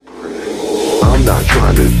I'm not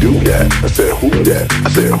trying to do that. I said, who that? I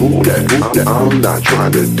said, who that? Who that? I'm not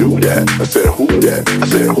trying to do that. I said, who that? I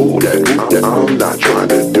said, who that? Who that? I'm not trying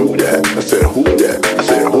to do that. I said, who that? I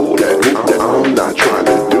said, who that? Who that? I'm not trying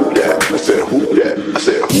to do that. I said, who that? I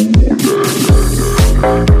said, who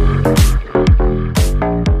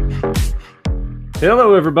that?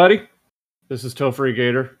 Hello, everybody. This is Topher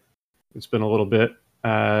Gator. It's been a little bit.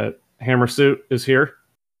 Hammer Suit is here.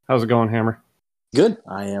 How's it going, Hammer? Good.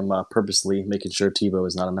 I am purposely making sure Tebow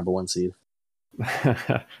is not a number one seed.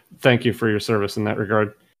 Thank you for your service in that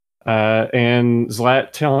regard. And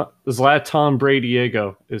Zlatan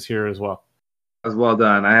Brady-Diego is here as well. That was well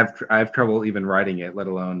done. I have trouble even writing it, let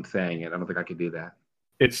alone saying it. I don't think I could do that.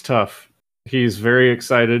 It's tough. He's very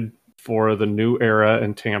excited for the new era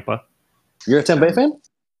in Tampa. You're a Tampa Bay fan?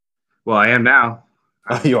 Well, I am now.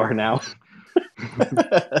 Oh, you are now.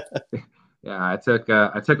 Yeah, I took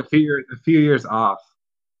a few years off.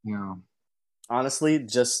 You know, honestly,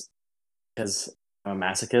 just because I'm a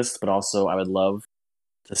masochist, but also I would love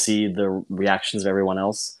to see the reactions of everyone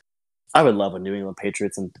else. I would love a New England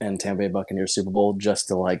Patriots and Tampa Bay Buccaneers Super Bowl just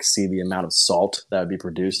to like see the amount of salt that would be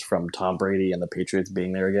produced from Tom Brady and the Patriots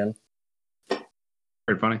being there again.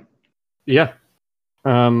 pretty funny. Yeah.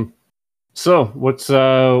 So what's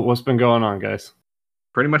been going on, guys?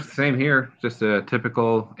 Pretty much the same here. Just a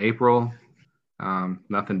typical April.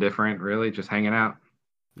 Nothing different, really. Just hanging out.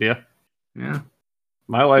 Yeah. Yeah.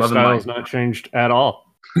 My lifestyle has not changed at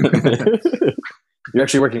all. You're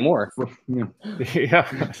actually working more. Yeah.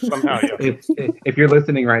 Yeah, somehow. Yeah. If you're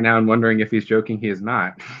listening right now and wondering if he's joking, he is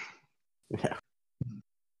not. Yeah.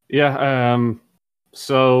 Yeah.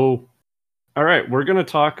 So, all right, we're gonna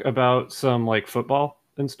talk about some like football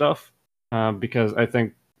and stuff because I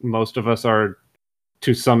think most of us are,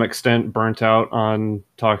 to some extent, burnt out on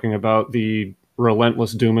talking about the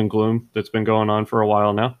relentless doom and gloom that's been going on for a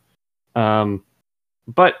while now.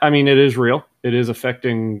 But I mean, it is real. It is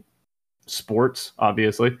affecting sports,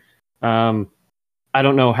 obviously. I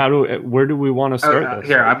don't know where do we want to start this?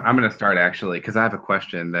 Here, I'm going to start actually, because I have a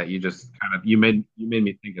question that you just you made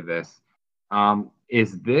me think of this.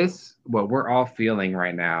 Is this what we're all feeling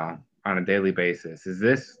right now on a daily basis? Is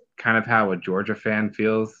this kind of how a Georgia fan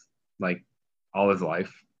feels like all his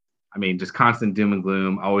life? I mean, just constant doom and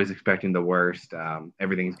gloom, always expecting the worst.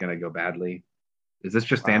 Everything's going to go badly. Is this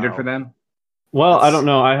just standard for them? Well, I don't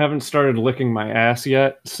know. I haven't started licking my ass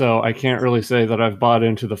yet, so I can't really say that I've bought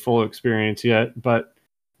into the full experience yet, but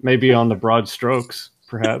maybe on the broad strokes,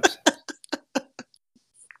 perhaps.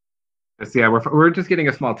 Yeah, we're just getting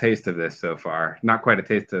a small taste of this so far. Not quite a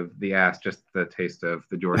taste of the ass, just the taste of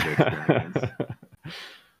the Georgia experience.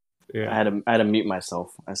 Yeah. I had to mute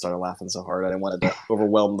myself. I started laughing so hard I didn't want it to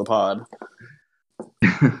overwhelm the pod.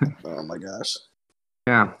 Oh my gosh.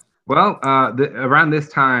 Yeah. Well, around this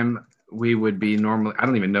time we would be normally. I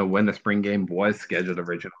don't even know when the spring game was scheduled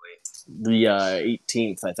originally. The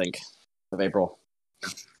 18th, I think, of April.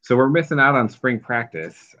 So we're missing out on spring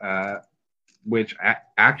practice, which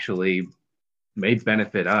actually may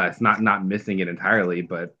benefit us. Not missing it entirely,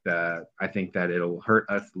 but I think that it'll hurt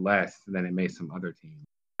us less than it may some other teams.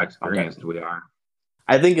 Experienced okay. We are.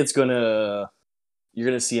 I think you're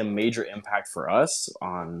gonna see a major impact for us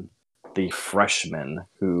on the freshmen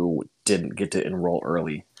who didn't get to enroll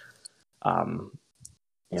early. You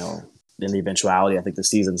know, in the eventuality, I think the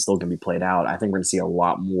season's still gonna be played out. I think we're gonna see a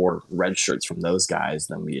lot more red shirts from those guys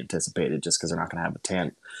than we anticipated, just because they're not gonna have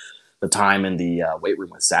the time in the weight room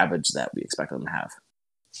with Savage that we expected them to have.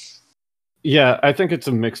 Yeah, I think it's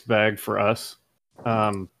a mixed bag for us.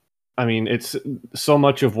 I mean, it's so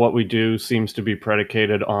much of what we do seems to be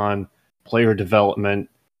predicated on player development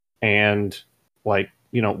and like,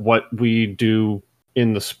 you know, what we do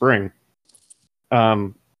in the spring.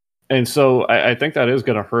 And so I think that is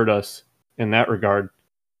going to hurt us in that regard.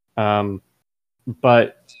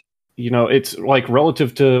 But, you know, it's like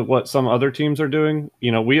relative to what some other teams are doing,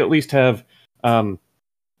 you know, we at least have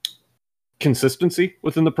consistency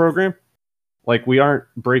within the program. Like, we aren't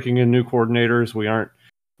breaking in new coordinators. We aren't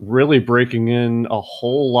really breaking in a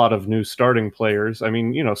whole lot of new starting players. I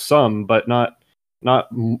mean, you know, some, but not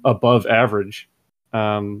above average.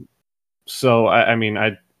 So I mean,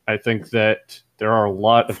 I think that there are a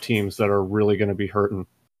lot of teams that are really going to be hurting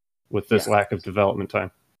with this lack of development time.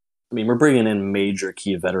 I mean, we're bringing in major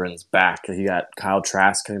key veterans back. You got Kyle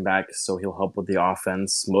Trask coming back, so he'll help with the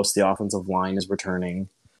offense. Most of the offensive line is returning.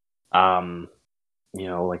 You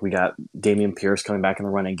know, like we got Damian Pierce coming back in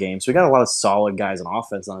the running game. So we got a lot of solid guys on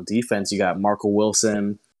offense. On defense, you got Marco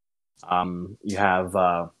Wilson. You have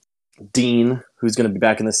Dean, who's going to be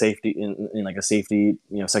back in the safety in like a safety,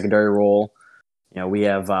 you know, secondary role. You know, we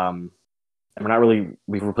have, and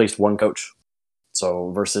we've replaced one coach.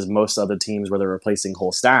 So versus most other teams where they're replacing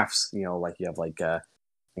whole staffs, like you have like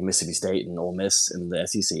Mississippi State and Ole Miss in the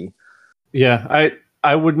SEC. Yeah,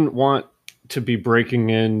 I wouldn't want to be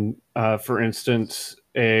breaking in, for instance,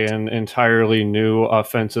 an entirely new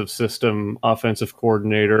offensive system, offensive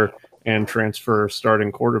coordinator, and transfer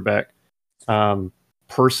starting quarterback,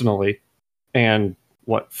 personally, and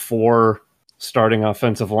 4 starting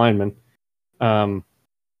offensive linemen.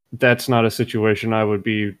 That's not a situation I would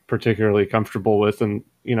be particularly comfortable with, and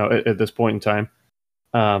at this point in time.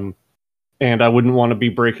 And I wouldn't want to be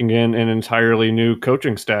breaking in an entirely new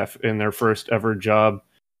coaching staff in their first ever job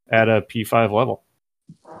at a P5 level.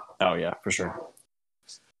 Oh yeah, for sure.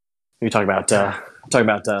 You talk about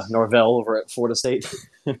Norvell over at Florida State.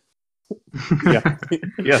 Yeah.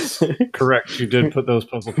 Yes, correct. You did put those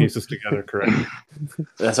puzzle pieces together, correct.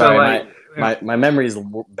 That's all right. My memory is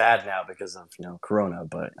bad now because of Corona,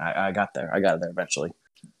 but I got there. I got there eventually.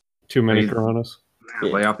 Too many Coronas.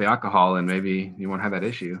 Lay off the alcohol and maybe you won't have that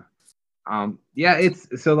issue.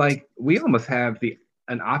 It's so like we almost have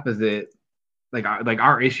an opposite, like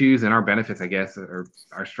our issues and our benefits, I guess, or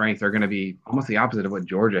our strengths are going to be almost the opposite of what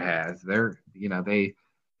Georgia has. They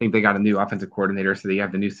think they got a new offensive coordinator, so they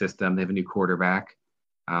have the new system, they have a new quarterback,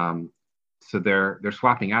 so they're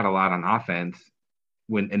swapping out a lot on offense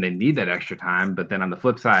and they need that extra time. But then on the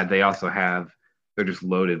flip side, they're just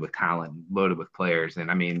loaded with talent, loaded with players, and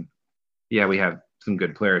I mean, yeah, we have some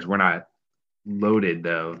good players. We're not loaded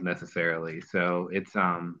though necessarily, so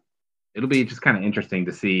it'll be just kind of interesting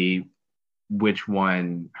to see which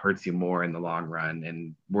one hurts you more in the long run,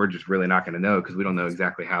 and we're just really not going to know because we don't know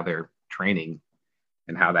exactly how they're training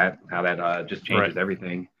and how that just changes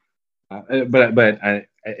everything. But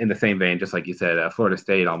in the same vein, just like you said, Florida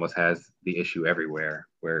State almost has the issue everywhere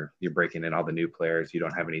where you're breaking in all the new players, you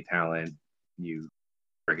don't have any talent, you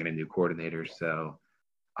bringing in new coordinators, so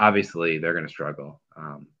obviously they're going to struggle.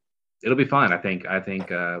 It'll be fun. I think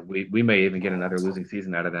we may even get another losing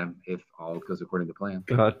season out of them if all goes according to plan.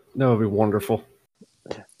 God, that would be wonderful.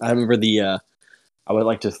 I remember I would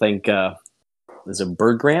like to thank there's a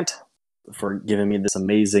Bird Grant for giving me this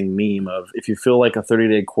amazing meme of, if you feel like a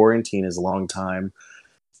 30-day quarantine is a long time,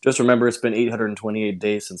 just remember it's been 828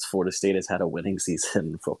 days since Florida State has had a winning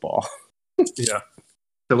season in football. Yeah.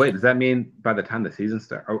 So wait, does that mean by the time the season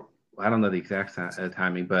starts? Oh, I don't know the exact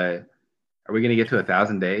timing, but are we going to get to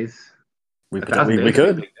 1,000 days? We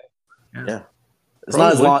could. Yeah. It's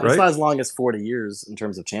not as long. Right? It's not as long as 40 years in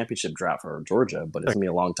terms of championship drought for Georgia, but it's gonna be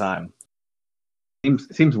a long time.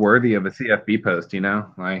 Seems worthy of a CFB post,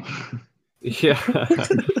 like. Yeah.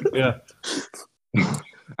 Yeah.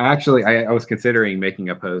 Actually, I was considering making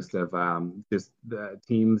a post of just the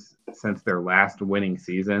teams since their last winning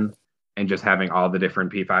season, and just having all the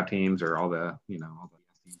different P5 teams or all the teams.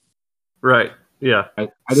 Right. Yeah. I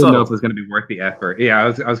didn't know if it was going to be worth the effort. Yeah, I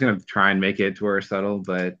was going to try and make it to where subtle,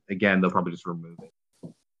 but again, they'll probably just remove it.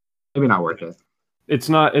 Maybe not worth it. It's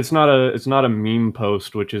not a meme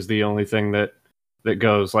post, which is the only thing that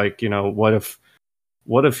goes. Like,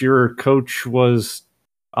 what if your coach was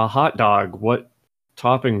a hot dog? What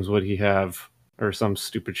toppings would he have, or some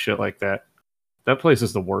stupid shit like that? That place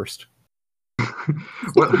is the worst.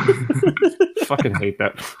 Fucking hate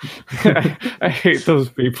that. I hate those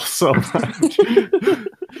people so much.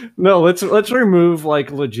 No, let's remove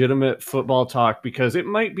like legitimate football talk, because it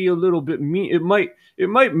might be a little bit mean. It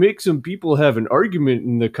might make some people have an argument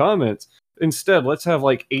in the comments. Instead, let's have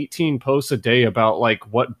like 18 posts a day about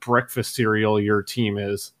like what breakfast cereal your team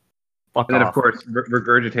is. Fuck and then, of course,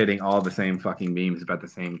 regurgitating all the same fucking memes about the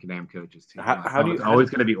same damn coaches too. It's always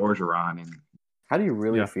going to be Orgeron. And how do you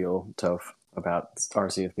really feel, Toph, about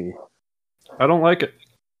RCFP? I don't like it.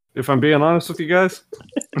 If I'm being honest with you guys,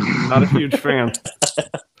 not a huge fan.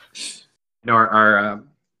 Our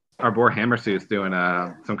boy Hammersuit's doing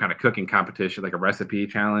some kind of cooking competition, like a recipe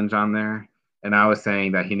challenge on there. And I was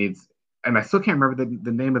saying that he needs, and I still can't remember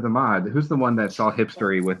the name of the mod. Who's the one that's all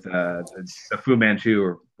hipstery with the Fu Manchu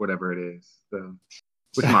or whatever it is?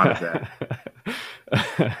 Which mod is that?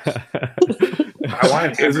 I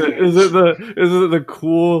want to. Is it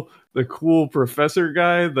the cool professor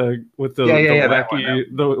guy, with the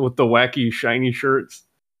wacky shiny shirts?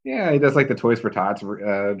 Yeah, he does like the Toys for Tots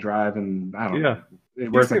drive, and I don't know. He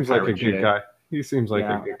seems like a good guy. He seems like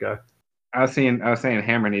a good guy. I was saying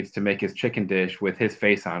Hammer needs to make his chicken dish with his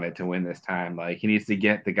face on it to win this time. Like, he needs to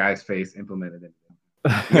get the guy's face implemented in it.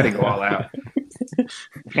 You gotta go all out.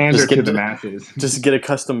 Pander to the masses. Just get a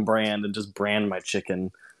custom brand and just brand my chicken.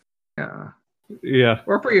 Yeah.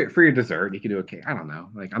 Or for your dessert, you could do a cake. I don't know.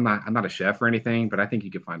 Like, I'm not a chef or anything, but I think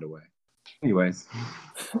you could find a way. Anyways.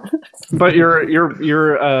 But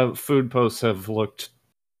your food posts have looked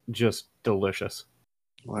just delicious.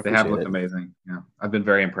 Well, I They have appreciate looked it. amazing. Yeah, I've been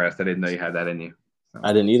very impressed. I didn't know you had that in you. So.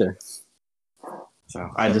 I didn't either. So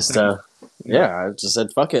I just, I just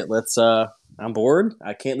said, fuck it. I'm bored.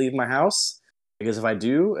 I can't leave my house because if I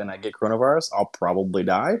do and I get coronavirus, I'll probably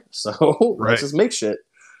die. So Right. let's just make shit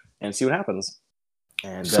and see what happens.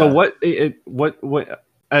 And So what? You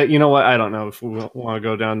know what? I don't know if we want to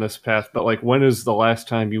go down this path, but like, when is the last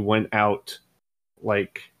time you went out,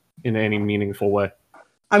 like, in any meaningful way?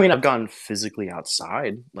 I mean, I've gone physically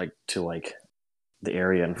outside, like to like the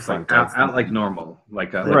area in It's like front of. out like normal,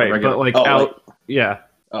 like Right, regular. but like Oh, out, yeah.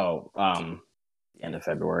 End of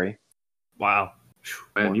February. Wow.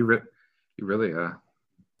 Man, you really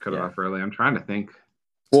cut it off early. I'm trying to think.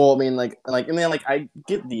 Well, I mean, and then I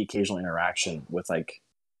get the occasional interaction with like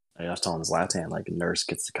I was telling Zlatan, like a nurse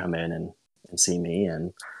gets to come in and see me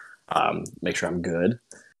and make sure I'm good.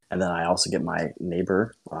 And then I also get my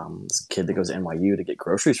neighbor, this kid that goes to NYU to get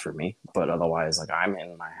groceries for me. But otherwise, like I'm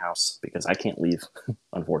in my house because I can't leave,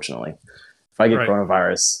 unfortunately. If I get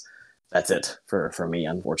coronavirus, that's it for me,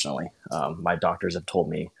 unfortunately. My doctors have told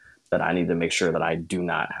me that I need to make sure that I do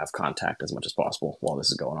not have contact as much as possible while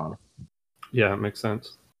this is going on. Yeah, it makes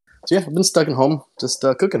sense. So yeah, I've been stuck at home just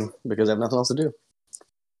cooking because I have nothing else to do.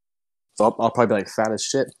 So I'll probably be like fat as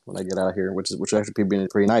shit when I get out of here, which actually be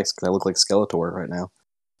pretty nice because I look like Skeletor right now.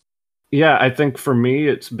 Yeah, I think for me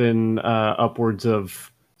it's been upwards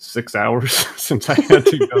of 6 hours since I had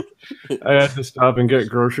to go. I had to stop and get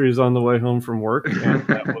groceries on the way home from work, and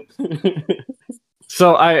that was.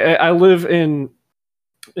 So I live in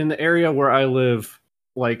the area where I live,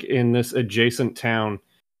 like in this adjacent town.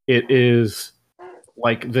 It is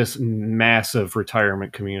like this massive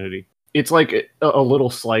retirement community. It's like a little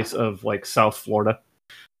slice of like South Florida.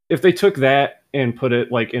 If they took that and put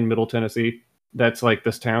it like in Middle Tennessee, that's like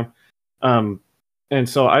this town. And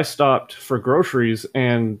so I stopped for groceries,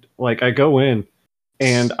 and like I go in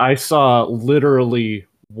and I saw literally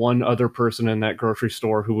one other person in that grocery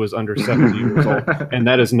store who was under 70 years old. And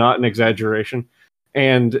that is not an exaggeration.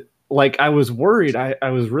 And like I was worried, I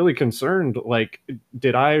was really concerned. Like,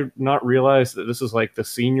 did I not realize that this is like the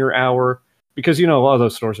senior hour? Because a lot of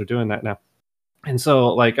those stores are doing that now. And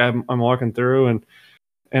so like I'm walking through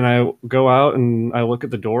and I go out and I look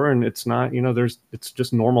at the door and it's not, it's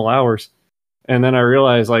just normal hours. And then I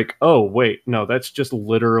realize like, oh wait, no, that's just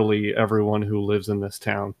literally everyone who lives in this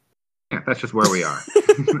town. Yeah, that's just where we are.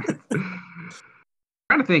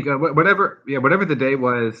 Trying to think, whatever the day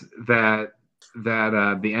was that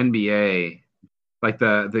the NBA, like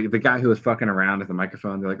the guy who was fucking around with the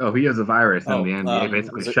microphone, they're like, oh, he has a virus, and the NBA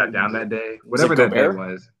basically shut down that day. Whatever that day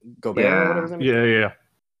was. Gobert or whatever his name is?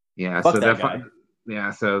 Yeah. Fuck So that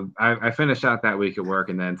guy. So I finished out that week at work,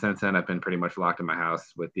 and then since then I've been pretty much locked in my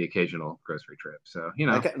house with the occasional grocery trip. So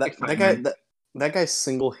that guy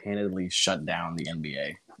single-handedly shut down the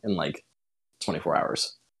NBA in like 24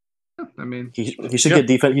 hours. I mean, he should get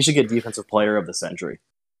defense. He should get defensive player of the century.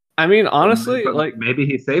 I mean, honestly, like maybe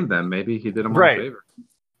he saved them. Maybe he did them all a favor.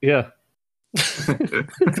 Yeah.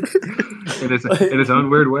 in his own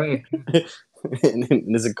weird way.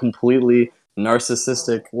 in his completely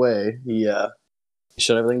narcissistic way, he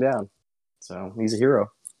shut everything down. So he's a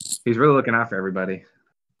hero. He's really looking out for everybody.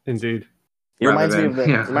 Indeed. He reminds me of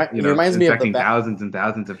the thousands and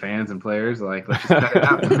thousands of fans and players. Like, let's just cut it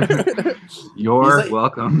out. You're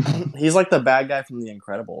welcome. He's like the bad guy from The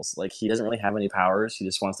Incredibles. Like, he doesn't really have any powers. He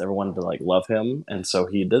just wants everyone to like love him, and so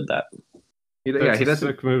he did that. He does a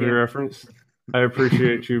sick movie reference. I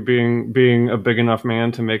appreciate you being a big enough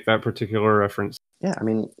man to make that particular reference. Yeah, I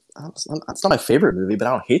mean, it's not my favorite movie, but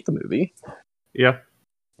I don't hate the movie. Yeah.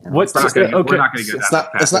 We're not going to go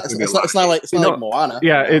it's not like Moana.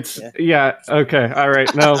 Yeah. Okay. All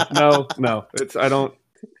right. No. I don't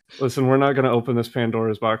listen. We're not going to open this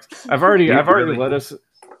Pandora's box. I've already led us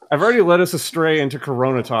astray into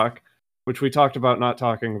Corona talk, which we talked about not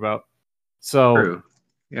talking about. So true.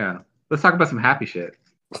 Yeah. Let's talk about some happy shit.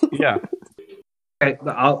 Yeah. Okay,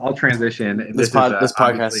 I'll transition. This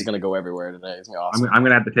podcast is going to go everywhere today. It's going to be awesome. I'm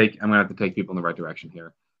going to have to take people in the right direction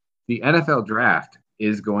here. The NFL draft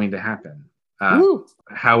is going to happen.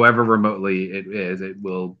 However remotely it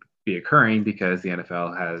will be occurring because the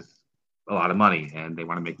NFL has a lot of money and they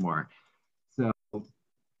want to make more. So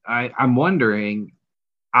I'm wondering,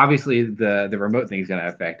 obviously the remote thing is going to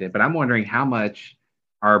affect it, but I'm wondering how much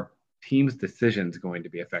are teams' decisions going to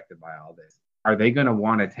be affected by all this? Are they going to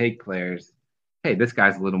want to take players, hey, this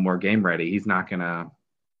guy's a little more game ready. He's not going to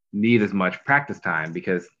need as much practice time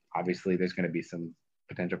because obviously there's going to be some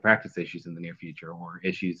potential practice issues in the near future or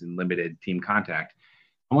issues in limited team contact.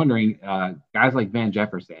 I'm wondering, guys like Van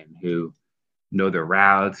Jefferson, who know their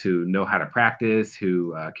routes, who know how to practice,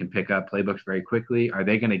 who can pick up playbooks very quickly, are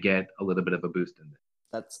they going to get a little bit of a boost in this?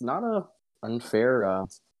 That's not a unfair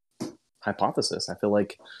hypothesis. I feel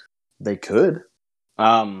like they could.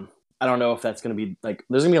 I don't know if that's going to be like.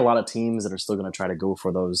 There's going to be a lot of teams that are still going to try to go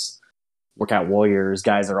for those workout warriors,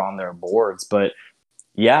 guys that are on their boards. But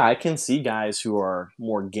yeah, I can see guys who are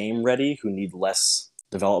more game ready, who need less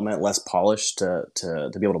development, less polish to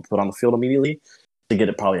be able to put on the field immediately to get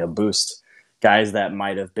it probably a boost. Guys that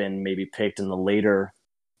might have been maybe picked in the later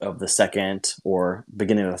of the second or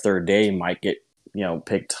beginning of the third day might get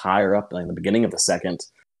picked higher up in the beginning of the second,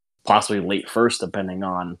 possibly late first, depending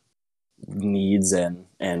on needs and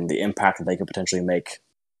the impact that they could potentially make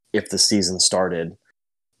if the season started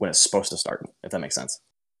when it's supposed to start, if that makes sense.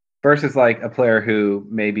 Versus like a player who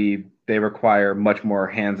maybe they require much more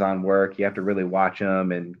hands-on work. You have to really watch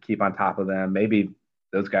them and keep on top of them. Maybe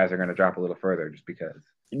those guys are going to drop a little further just because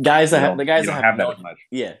guys that you don't have that as much.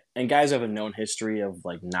 Yeah, and guys who have a known history of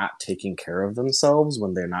like not taking care of themselves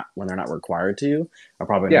when they're not required to are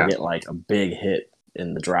probably going to get like a big hit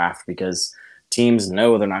in the draft because teams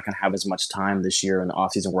know they're not going to have as much time this year in the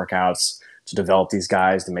offseason workouts to develop these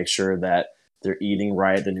guys to make sure that they're eating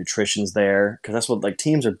right, the nutrition's there, because that's what like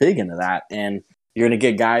teams are big into that. And you're going to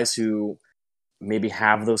get guys who maybe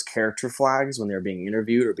have those character flags when they're being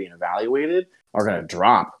interviewed or being evaluated are going to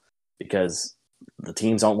drop because the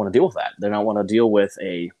teams don't want to deal with that. They don't want to deal with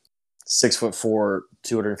a 6'4",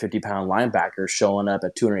 250-pound linebacker showing up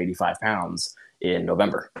at 285 pounds in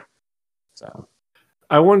November. So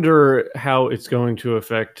I wonder how it's going to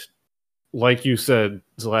affect, like you said,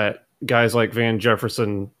 Zlat, guys like Van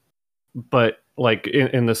Jefferson, but like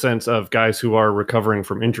in the sense of guys who are recovering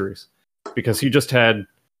from injuries, because he just had,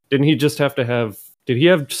 did he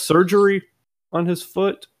have surgery on his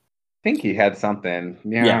foot? I think he had something.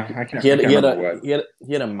 Yeah. I can't he remember what.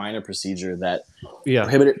 He had a minor procedure that Yeah.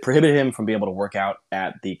 prohibited him from being able to work out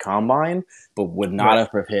at the combine, but would not have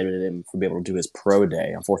prohibited him from being able to do his pro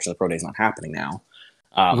day. Unfortunately, pro day is not happening now.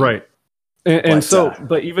 Right.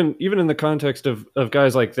 But even in the context of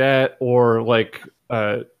guys like that, or like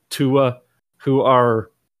Tua, who are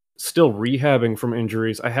still rehabbing from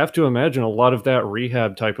injuries, I have to imagine a lot of that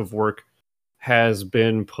rehab type of work has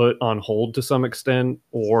been put on hold to some extent,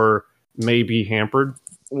 or maybe hampered.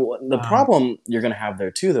 Well, the problem you're going to have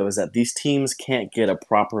there too, though, is that these teams can't get a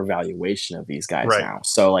proper evaluation of these guys now.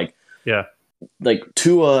 So, like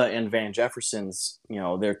Tua and Van Jefferson's,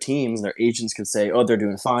 their teams, their agents could say, "Oh, they're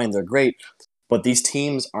doing fine, they're great," but these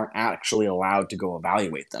teams aren't actually allowed to go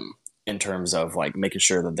evaluate them in terms of like making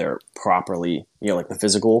sure that they're properly, like the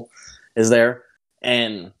physical is there,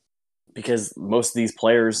 and because most of these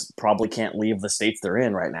players probably can't leave the states they're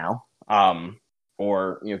in right now,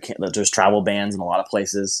 or there's travel bans in a lot of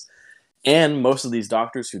places, and most of these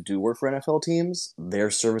doctors who do work for NFL teams,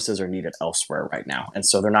 their services are needed elsewhere right now, and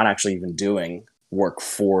so they're not actually even doing work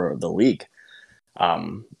for the league.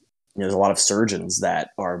 There's a lot of surgeons that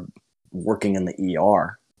are working in the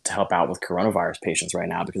ER to help out with coronavirus patients right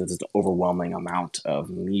now because it's an overwhelming amount of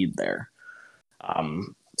need there.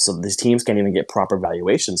 So these teams can't even get proper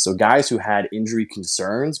evaluations. So guys who had injury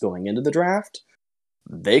concerns going into the draft,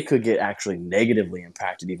 they could get actually negatively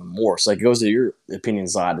impacted even more. So it goes to your opinion,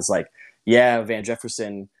 Zod. It's like, yeah, Van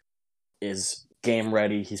Jefferson is game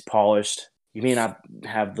ready. He's polished. He may not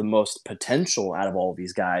have the most potential out of all of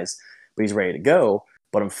these guys, but he's ready to go.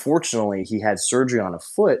 But unfortunately, he had surgery on a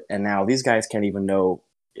foot, and now these guys can't even know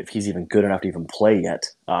if he's even good enough to even play yet.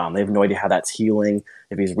 They have no idea how that's healing,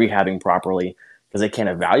 if he's rehabbing properly, because they can't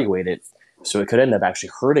evaluate it. So it could end up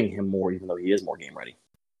actually hurting him more, even though he is more game ready.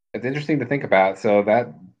 It's interesting to think about. So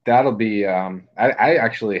that'll be. I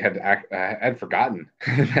actually had forgotten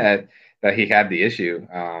that he had the issue,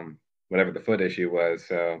 whatever the foot issue was.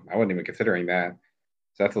 So I wasn't even considering that.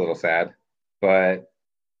 So that's a little sad. But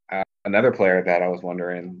another player that I was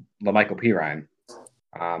wondering, LaMichael Pirine,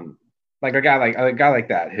 like a guy like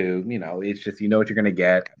that who it's just what you're gonna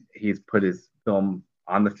get. He's put his film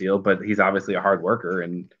on the field, but he's obviously a hard worker,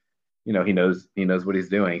 and he knows what he's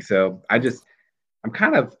doing. So I'm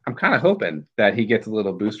kind of hoping that he gets a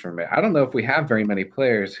little boost from it. I don't know if we have very many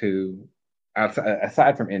players who,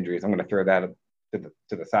 aside from injuries, I'm going to throw that to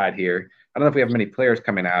the side here. I don't know if we have many players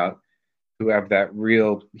coming out who have that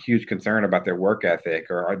real huge concern about their work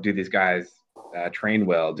ethic, or do these guys train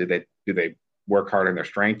well? Do they work hard on their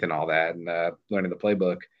strength and all that, and learning the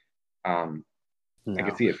playbook? No. I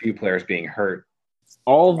can see a few players being hurt.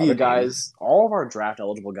 All of our draft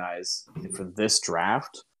eligible guys for this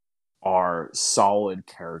draft are solid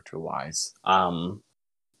character wise. Ja'Kai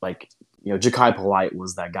Polite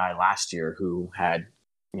was that guy last year who had,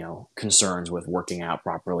 concerns with working out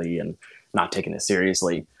properly and not taking it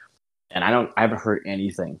seriously. And I haven't heard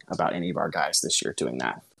anything about any of our guys this year doing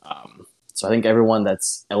that. So I think everyone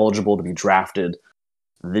that's eligible to be drafted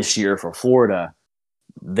this year for Florida,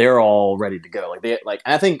 they're all ready to go. And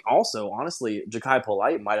I think also, honestly, Ja'Kai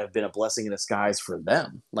Polite might have been a blessing in disguise for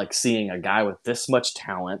them. Like seeing a guy with this much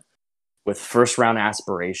talent, with first round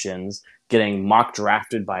aspirations, getting mock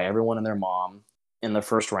drafted by everyone and their mom in the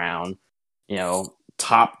first round,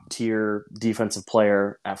 top tier defensive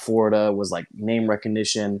player at Florida, was like name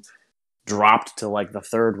recognition, dropped to like the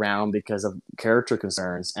third round because of character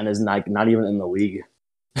concerns, and is not even in the league,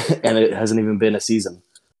 and it hasn't even been a season.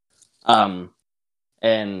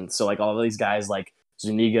 And so like all of these guys like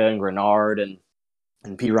Zuniga and Grenard and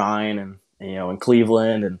P. Ryan and in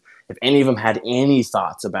Cleveland, and if any of them had any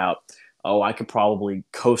thoughts about, I could probably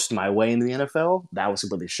coast my way into the NFL, that was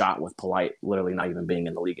completely shot with Polite literally not even being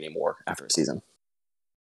in the league anymore after a season.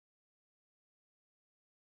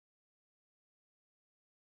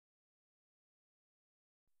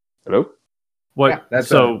 Hello? What? Yeah,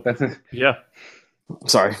 yeah.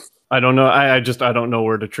 Sorry. I don't know. I don't know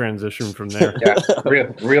where to transition from there. Yeah,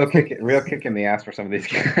 real kick in the ass for some of these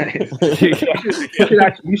guys.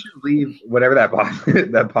 You should leave whatever that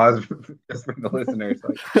pause just for the listeners.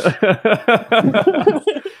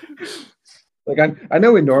 Like I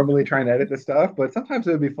know we normally try and edit this stuff, but sometimes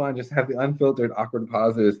it would be fun just to have the unfiltered awkward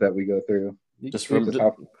pauses that we go through. Just fun it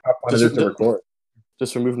is to record.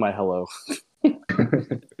 Just remove my hello.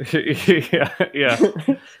 yeah.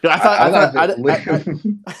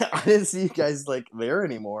 I didn't see you guys like there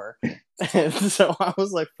anymore, and so I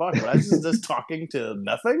was like, "Fuck!" But I was just talking to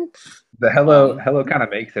nothing. The hello kind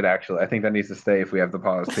of makes it. Actually, I think that needs to stay if we have the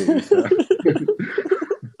pause too. So.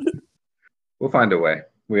 We'll find a way.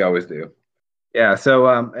 We always do. Yeah.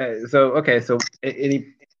 So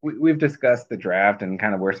we've discussed the draft and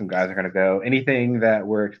kind of where some guys are going to go. Anything that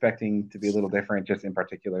we're expecting to be a little different, just in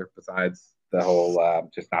particular, besides the whole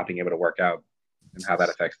just not being able to work out and how that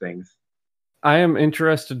affects things? I am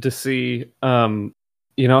interested to see,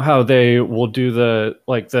 how they will do the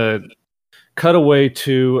cutaway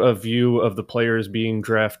to a view of the players being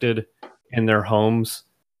drafted in their homes,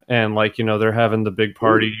 and they're having the big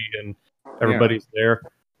party and everybody's there.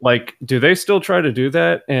 Like, do they still try to do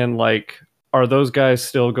that? And are those guys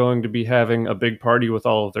still going to be having a big party with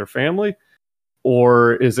all of their family?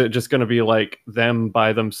 Or is it just going to be like them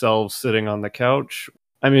by themselves sitting on the couch?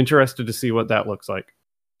 I'm interested to see what that looks like.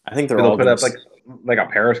 I think they'll put up like a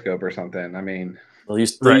Periscope or something. I mean, they'll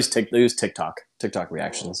use TikTok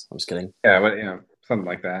reactions. I'm just kidding. Yeah, but something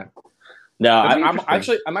like that. No, I'm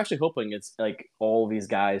actually hoping it's like all these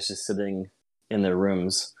guys just sitting in their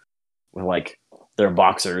rooms with like their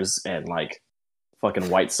boxers and like fucking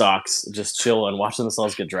white socks, just chilling, watching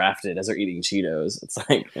themselves get drafted as they're eating Cheetos. It's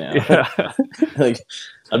like, like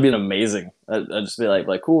that'd be amazing. I'd just be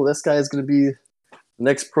like, cool, this guy is gonna be the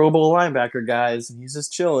next Pro Bowl linebacker, guys. He's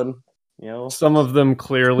just chilling. Some of them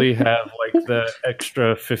clearly have like the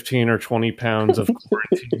extra 15 or 20 pounds of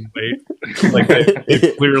quarantine weight. Like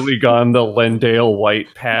they've clearly gone the Lendale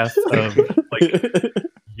White path of like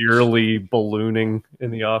yearly ballooning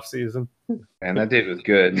in the off season. Man, that dude was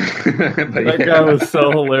good. That guy was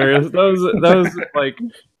so hilarious. That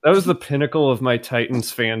was the pinnacle of my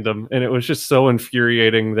Titans fandom, and it was just so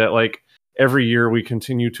infuriating that like every year we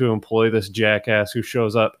continue to employ this jackass who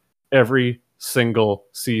shows up every single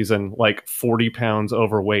season like 40 pounds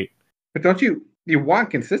overweight. But don't you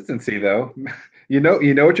want consistency though? You know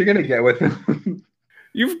what you're gonna get with him.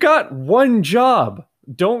 You've got one job.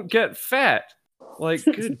 Don't get fat. Like,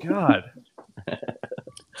 good God.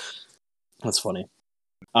 That's funny.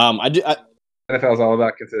 NFL is all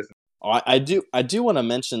about consistency. I do want to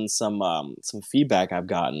mention some feedback I've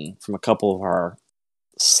gotten from a couple of our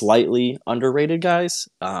slightly underrated guys.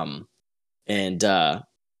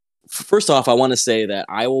 First off, I want to say that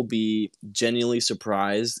I will be genuinely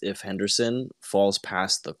surprised if Henderson falls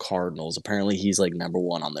past the Cardinals. Apparently, he's like number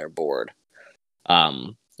one on their board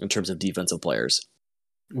in terms of defensive players.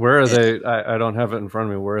 Where are they? I don't have it in front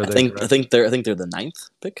of me. Where are they? I think they're the 9th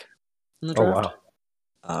pick in the draft.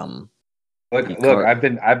 Oh wow. Look, I've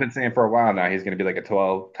been saying for a while now he's going to be like a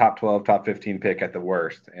top 12, top 15 pick at the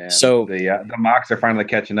worst. And so the mocks are finally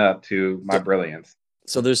catching up to my brilliance.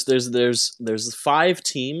 So there's 5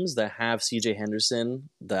 teams that have CJ Henderson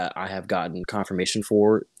that I have gotten confirmation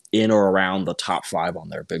for in or around the top 5 on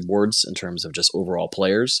their big boards in terms of just overall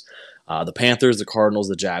players. The Panthers, the Cardinals,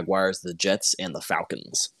 the Jaguars, the Jets, and the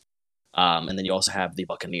Falcons. And then you also have the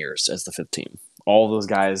Buccaneers as the 5th team. All of those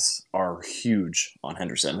guys are huge on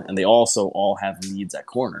Henderson, and they also all have needs at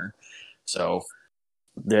corner. So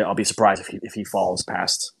I'll be surprised if he falls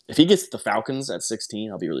past. If he gets the Falcons at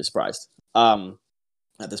 16, I'll be really surprised.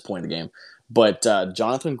 at this point in the game. But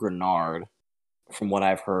Jonathan Grenard, from what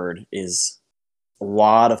I've heard, is a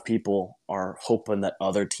lot of people are hoping that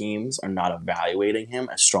other teams are not evaluating him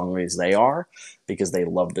as strongly as they are because they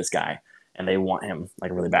love this guy and they want him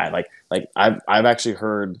like really bad. Like I've actually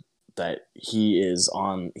heard that he's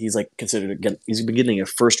like considered he's been getting a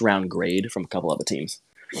first round grade from a couple other teams.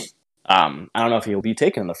 I don't know if he'll be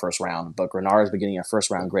taken in the first round, but Grenard has been getting a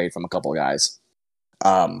first round grade from a couple of guys.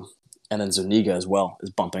 And then Zuniga as well is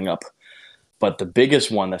bumping up. But the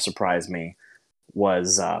biggest one that surprised me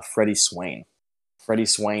was Freddie Swain. Freddie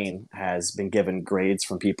Swain has been given grades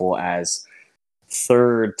from people as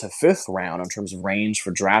 3rd to 5th round in terms of range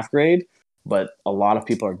for draft grade, but a lot of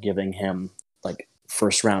people are giving him like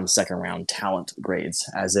first round, second round talent grades,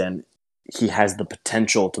 as in he has the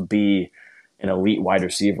potential to be an elite wide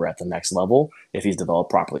receiver at the next level if he's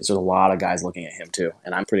developed properly. So there's a lot of guys looking at him too,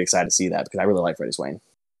 and I'm pretty excited to see that because I really like Freddie Swain.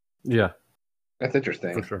 Yeah, that's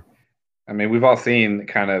interesting for sure. I mean, we've all seen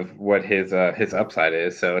kind of what his upside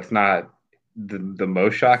is, so it's not the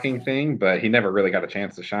most shocking thing, but he never really got a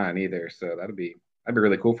chance to shine either. So that'd be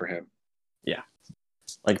really cool for him. Yeah,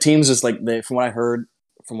 like teams just like from what I heard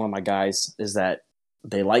from one of my guys is that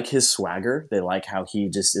they like his swagger. They like how he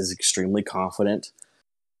just is extremely confident,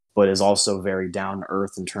 but is also very down to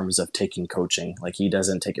earth in terms of taking coaching. Like he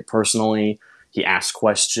doesn't take it personally. He asks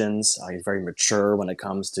questions. He's very mature when it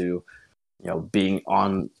comes to being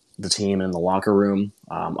on the team in the locker room,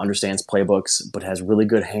 understands playbooks, but has really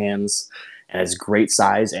good hands and has great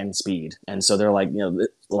size and speed. And so they're like,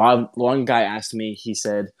 one guy asked me, he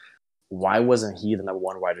said, why wasn't he the number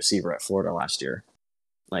 1 wide receiver at Florida last year?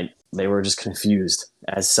 Like they were just confused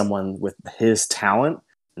as someone with his talent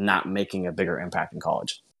not making a bigger impact in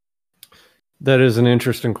college. That is an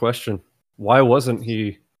interesting question. Why wasn't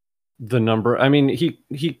he the number? I mean,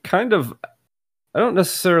 he kind of, I don't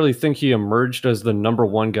necessarily think he emerged as the number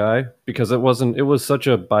 1 guy because it was such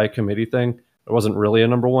a by committee thing. It wasn't really a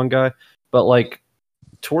number 1 guy, but like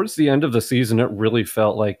towards the end of the season, it really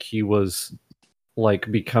felt like he was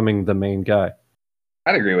like becoming the main guy.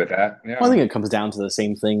 I'd agree with that. Yeah. Well, I think it comes down to the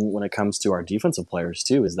same thing when it comes to our defensive players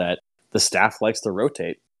too, is that the staff likes to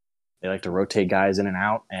rotate. They like to rotate guys in and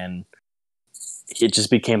out, and it just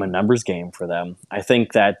became a numbers game for them. I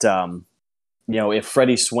think that, if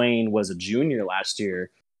Freddie Swain was a junior last year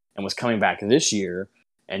and was coming back this year,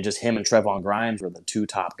 and just him and Trevon Grimes were the 2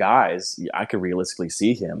 top guys, I could realistically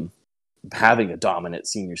see him having a dominant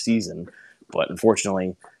senior season. But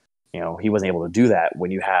unfortunately, he wasn't able to do that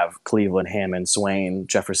when you have Cleveland, Hammond, Swain,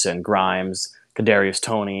 Jefferson, Grimes, Kadarius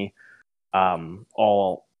Toney,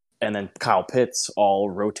 all, and then Kyle Pitts, all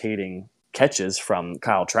rotating catches from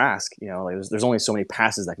Kyle Trask. There's only so many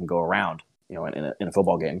passes that can go around, in a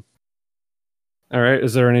football game. All right.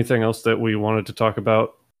 Is there anything else that we wanted to talk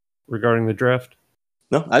about regarding the draft?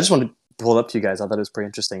 No, I just wanted to pull it up to you guys. I thought it was pretty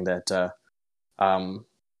interesting that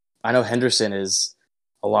I know Henderson is,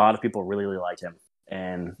 a lot of people really, really like him.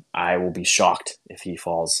 And I will be shocked if he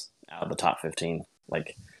falls out of the top 15. And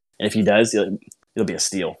if he does, it'll be a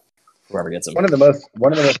steal. Whoever gets him. One of the most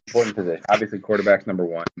important positions. Obviously, quarterback's number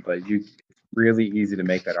 1, but it's really easy to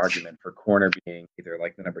make that argument for corner being either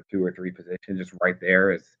like the number 2 or 3 position. Just right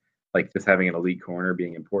there is like just having an elite corner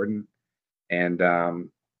being important. And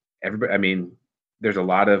everybody, I mean, there's a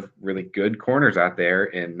lot of really good corners out there,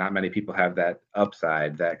 and not many people have that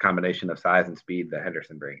upside, that combination of size and speed that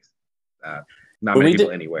Henderson brings. Not many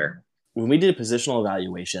people anywhere. When we did a positional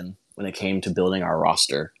evaluation when it came to building our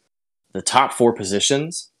roster, the top 4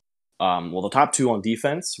 positions, the top 2 on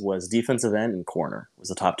defense was defensive end and corner was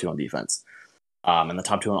the top 2 on defense. And the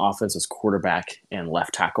top 2 on offense was quarterback and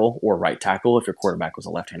left tackle, or right tackle if your quarterback was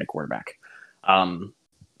a left-handed quarterback.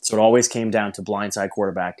 So it always came down to blindside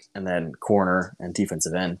quarterback and then corner and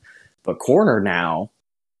defensive end. But corner now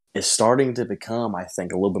is starting to become, I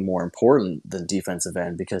think, a little bit more important than defensive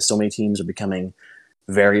end because so many teams are becoming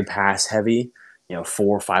very pass heavy, 4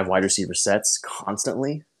 or 5 wide receiver sets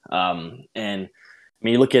constantly. And I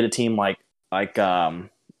mean, you look at a team like I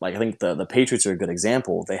think the Patriots are a good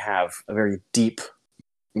example. They have a very deep,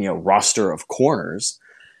 roster of corners,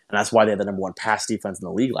 and that's why they had the number 1 pass defense in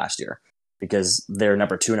the league last year because their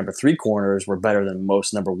number 2 and number 3 corners were better than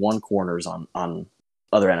most number 1 corners on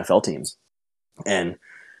other NFL teams. And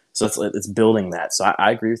so it's building that. So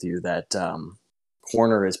I agree with you that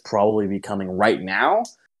corner is probably becoming right now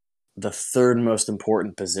the 3rd most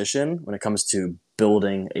important position when it comes to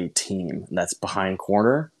building a team. And that's behind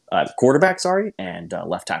quarterback, and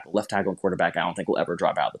left tackle. Left tackle and quarterback, I don't think will ever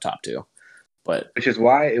drop out of the top 2. But which is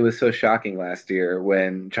why it was so shocking last year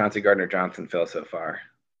when Chauncey Gardner-Johnson fell so far.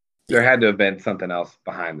 There had to have been something else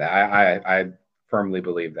behind that. I firmly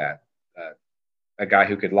believe that a guy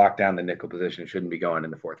who could lock down the nickel position shouldn't be going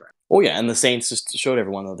in the 4th round. Oh yeah, and the Saints just showed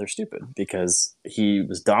everyone that they're stupid because he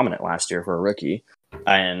was dominant last year for a rookie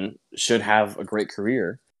and should have a great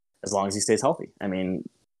career as long as he stays healthy. I mean,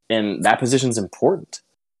 and that position's important.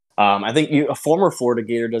 I think a former Florida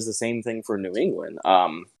Gator does the same thing for New England.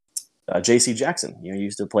 J.C. Jackson, he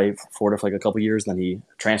used to play for Florida for like a couple years, and then he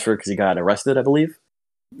transferred because he got arrested, I believe.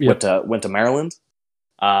 Yep. Went to Maryland.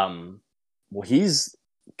 Well, he's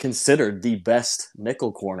considered the best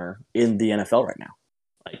nickel corner in the NFL right now.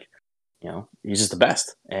 Like, he's just the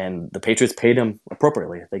best. And the Patriots paid him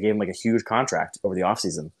appropriately. They gave him like a huge contract over the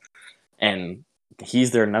offseason. And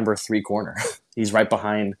he's their number 3 corner. He's right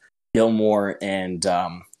behind Gilmore and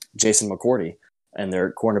Jason McCourty and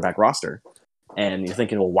their cornerback roster. And you're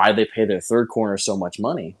thinking, well, why do they pay their 3rd corner so much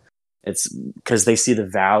money? It's because they see the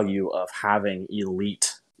value of having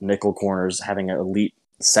elite nickel corners, having an elite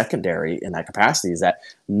secondary in that capacity, is that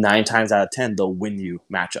 9 times out of 10 they'll win you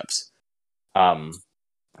matchups. So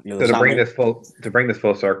to bring this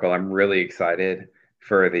full circle, I'm really excited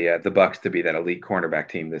for the Bucks to be that elite cornerback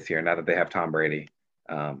team this year. Now that they have Tom Brady,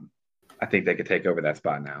 I think they could take over that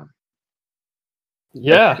spot now.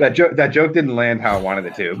 Yeah, that joke didn't land how I wanted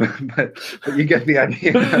it to, but you get the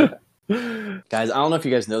idea. Guys, I don't know if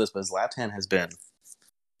you guys know this, but Zlatan has been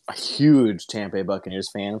a huge Tampa Bay Buccaneers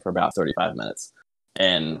fan for about 35 minutes,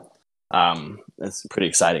 and it's pretty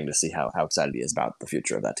exciting to see how excited he is about the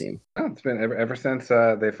future of that team. Oh, it's been ever since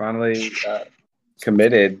they finally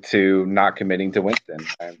committed to not committing to Winston.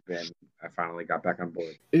 I finally got back on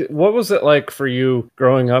board. What was it like for you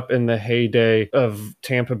growing up in the heyday of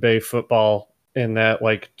Tampa Bay football? In that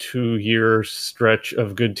like 2-year stretch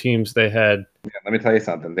of good teams they had. Yeah, let me tell you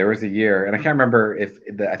something. There was a year, and I can't remember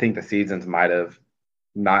I think the seasons might have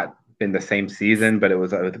not been the same season, but it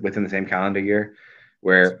was within the same calendar year,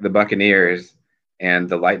 where the Buccaneers and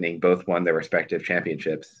the Lightning both won their respective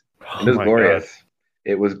championships. And it was glorious. God.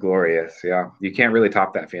 It was glorious. Yeah, you can't really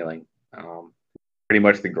top that feeling. Pretty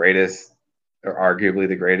much the greatest, or arguably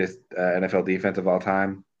the greatest NFL defense of all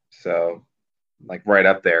time. So. Like right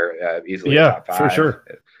up there, easily top 5. For sure.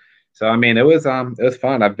 So I mean, it was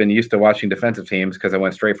fun. I've been used to watching defensive teams because I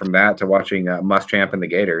went straight from that to watching Muschamp and the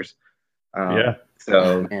Gators.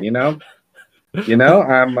 So I'm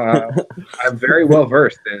very well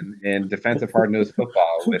versed in defensive hard-nosed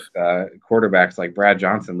football with quarterbacks like Brad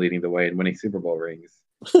Johnson leading the way and winning Super Bowl rings.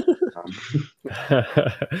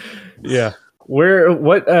 Yeah.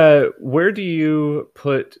 Where do you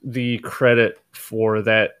put the credit for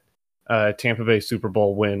that Tampa Bay Super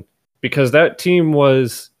Bowl win? Because that team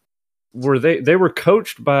they were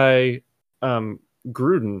coached by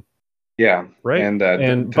Gruden. Yeah. Right. And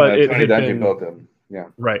Tony Dungy built them. Yeah.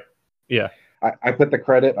 Right. Yeah. I put the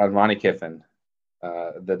credit on Ronnie Kiffin,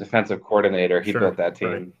 the defensive coordinator. He built that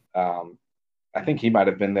team. Right. I think he might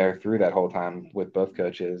have been there through that whole time with both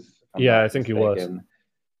coaches. I think he was.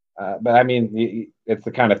 But I mean, it's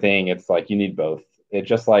the kind of thing. It's like you need both. It's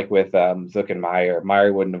just like with Zook and Meyer.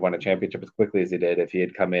 Meyer wouldn't have won a championship as quickly as he did if he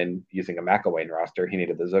had come in using a McElwain roster. He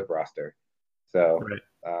needed the Zook roster. So,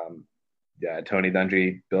 Tony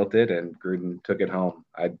Dungy built it, and Gruden took it home.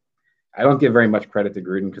 I don't give very much credit to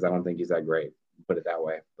Gruden because I don't think he's that great. Put it that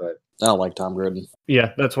way. But I don't like Tom Gruden.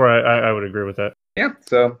 Yeah, that's where I would agree with that. Yeah.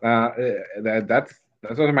 So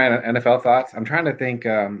those are my NFL thoughts. I'm trying to think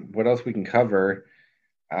what else we can cover.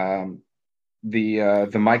 The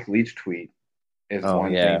Mike Leach tweet is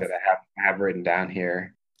one thing that I have written down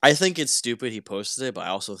here. I think it's stupid he posted it, but I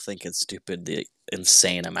also think it's stupid the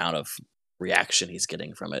insane amount of reaction he's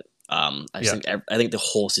getting from it. I think the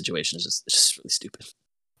whole situation is just really stupid.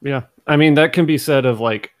 Yeah, I mean that can be said of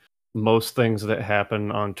like most things that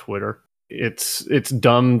happen on Twitter. It's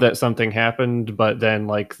dumb that something happened, but then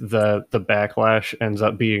like the backlash ends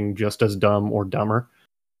up being just as dumb or dumber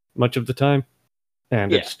much of the time,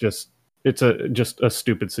 and it's just a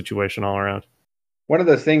stupid situation all around. One of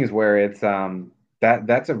those things where it's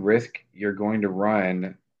that's a risk you're going to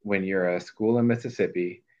run when you're a school in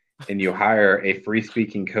Mississippi and you hire a free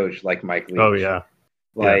speaking coach like Mike Leach. Oh yeah,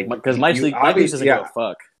 like because Mike Leach doesn't give a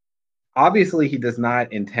fuck. Obviously, he does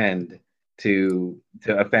not intend to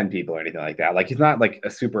offend people or anything like that. Like he's not like a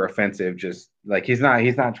super offensive. Just like he's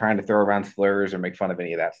not trying to throw around slurs or make fun of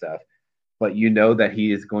any of that stuff. But you know that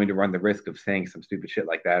he is going to run the risk of saying some stupid shit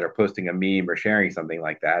like that or posting a meme or sharing something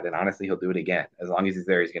like that. And honestly, he'll do it again. As long as he's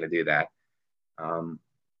there, he's going to do that.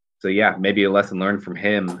 So yeah, maybe a lesson learned from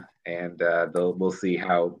him, and we'll see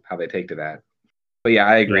how they take to that. But yeah,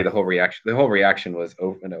 I agree. Yeah. The whole reaction was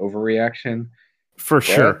an overreaction. For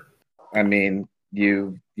sure. I mean,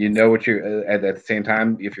 you know what you're at the same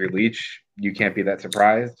time. If you're Leach, you can't be that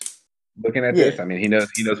surprised. looking at Yeah. this. I mean, he knows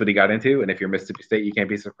what he got into, and if you're Mississippi State, you can't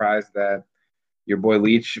be surprised that your boy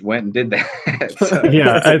Leach went and did that. So,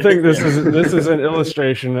 Yeah, I think this is an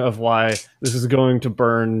illustration of why this is going to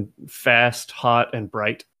burn fast, hot, and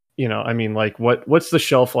bright. I mean, like what's the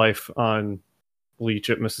shelf life on Leach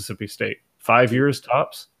at Mississippi State? 5 years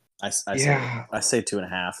tops. I yeah, say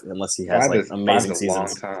 2.5, unless he has like amazing five's a long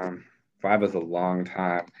seasons. time. 5 is a long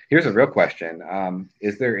time. Here's a real question: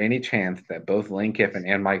 is there any chance that both Lane Kiffin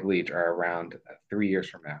and Mike Leach are around 3 years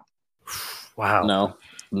from now? Wow.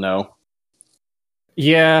 No.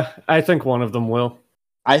 Yeah, I think one of them will.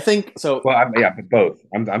 I think so. Well, yeah, but both.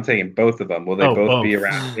 I'm saying both of them. Will they both be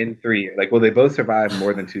around in 3? Like, will they both survive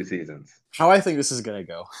more than 2 seasons? How I think this is gonna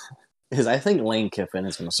go is I think Lane Kiffin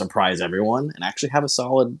is going to surprise everyone and actually have a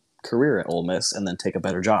solid career at Ole Miss and then take a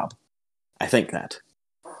better job. I think that.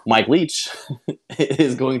 Mike Leach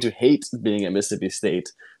is going to hate being at Mississippi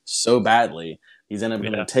State so badly, he's then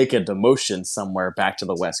going to take a demotion somewhere back to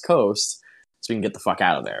the West Coast so he can get the fuck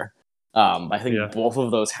out of there. I think both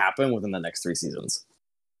of those happen within the next 3 seasons.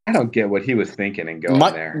 I don't get what he was thinking and going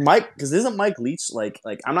there. Because isn't Mike Leach like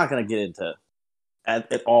I'm not going to get into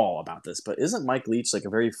at all about this, but isn't Mike Leach like a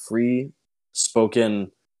very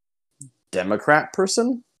free-spoken Democrat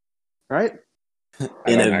person, right? I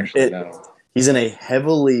don't actually know. He's in a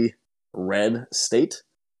heavily red state,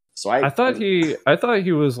 so I thought he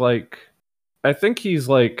was like, I think he's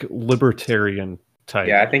like libertarian type.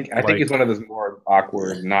 Yeah, I think he's one of those more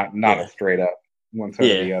awkward, not a straight up one side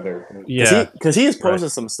or the other. Yeah, because he has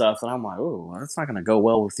posted some stuff, and I'm like, oh, that's not going to go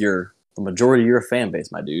well with the majority of your fan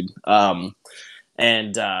base, my dude.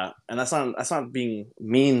 And that's not being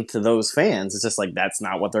mean to those fans. It's just like that's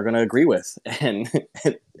not what they're going to agree with, and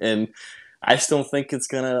I still think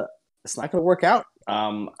it's not gonna work out.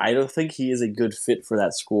 I don't think he is a good fit for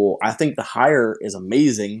that school. I think the hire is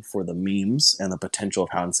amazing for the memes and the potential of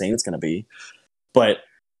how insane it's going to be. But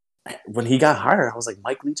when he got hired, I was like,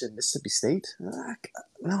 Mike Leach at Mississippi State?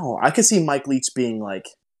 No, I could see Mike Leach being like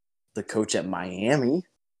the coach at Miami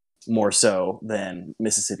more so than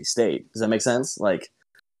Mississippi State. Does that make sense? Like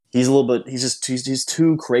he's he's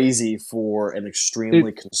too crazy for an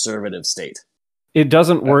extremely conservative state. It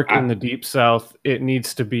doesn't work in the Deep South. It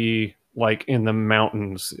needs to be like in the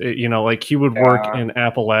mountains. Like he would work in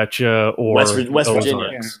Appalachia or West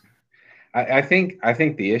Virginia. I think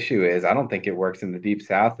the issue is I don't think it works in the Deep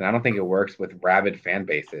South, and I don't think it works with rabid fan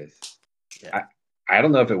bases. Yeah. I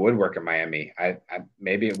don't know if it would work in Miami. I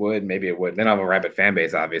maybe it would, maybe it would. Then I'm a rabid fan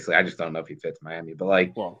base, obviously. I just don't know if he fits Miami. But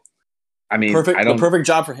like, I mean, the perfect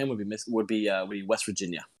job for him would be West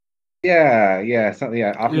Virginia. Yeah, something.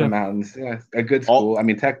 Off in the mountains. Yeah, a good school. I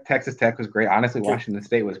mean, Texas Tech was great. Honestly, Washington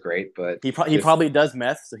State was great, but he probably does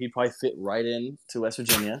meth, so he'd probably fit right in to West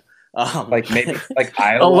Virginia. Maybe like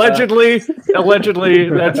Iowa. Allegedly,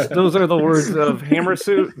 those are the words of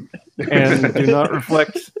Hammersuit, and do not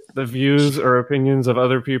reflect the views or opinions of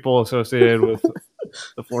other people associated with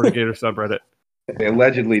the Florida Gator subreddit. They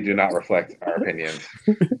allegedly do not reflect our opinions.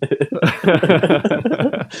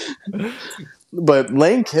 But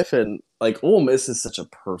Lane Kiffin, like Ole Miss is such a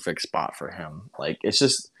perfect spot for him. Like it's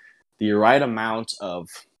just the right amount of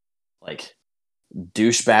like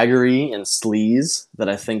douchebaggery and sleaze that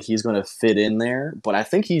I think he's going to fit in there. But I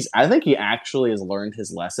think he actually has learned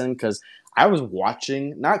his lesson because I was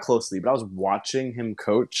watching, not closely, but I was watching him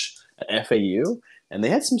coach at FAU, and they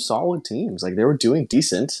had some solid teams. Like they were doing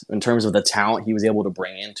decent in terms of the talent he was able to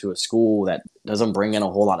bring into a school that doesn't bring in a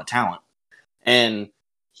whole lot of talent. And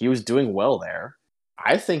he was doing well there.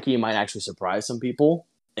 I think he might actually surprise some people,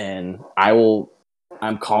 and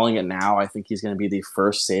I'm calling it now. I think he's going to be the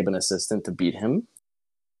first Saban assistant to beat him,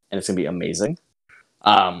 and it's going to be amazing.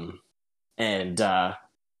 I think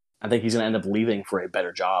he's going to end up leaving for a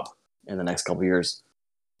better job in the next couple of years.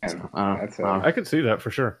 So, I could see that for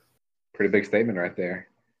sure. Pretty big statement right there.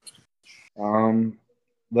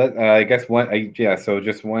 I guess so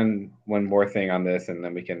just one more thing on this, and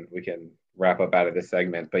then we can wrap up out of this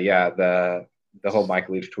segment. But yeah, the whole Mike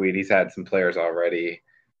Leach tweet, he's had some players already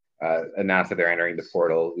announced that they're entering the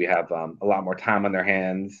portal. We have a lot more time on their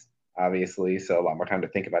hands, obviously, so a lot more time to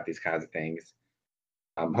think about these kinds of things.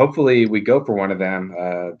 Hopefully we go for one of them,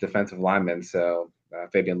 defensive lineman. So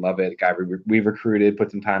Fabian Lovett, guy we recruited,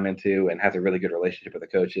 put some time into, and has a really good relationship with the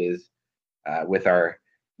coaches, with our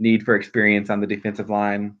need for experience on the defensive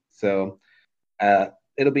line. So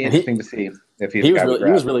it'll be interesting to see if he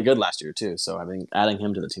was really good last year too. So I think adding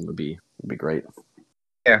him to the team would be great.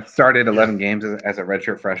 Yeah, started 11 games as a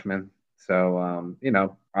redshirt freshman. So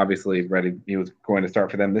obviously ready. He was going to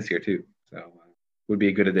start for them this year too. So would be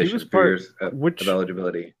a good addition. 3 years of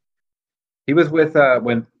eligibility. He was with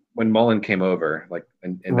when when Mullen came over, like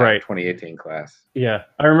in that Right. 2018 class. Yeah,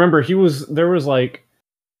 I remember there was like,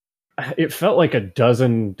 it felt like a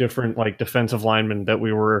dozen different like defensive linemen that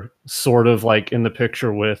we were sort of like in the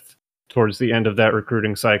picture with towards the end of that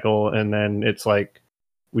recruiting cycle, and then it's like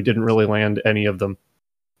we didn't really land any of them,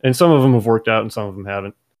 and some of them have worked out and some of them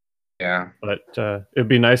haven't. Yeah, But it'd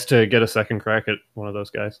be nice to get a second crack at one of those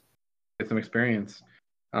guys. get some experience.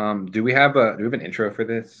 Do we have an intro for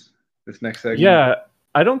this next segment? Yeah,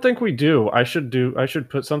 I don't think we do. I should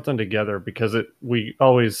put something together because we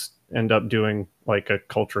always end up doing like a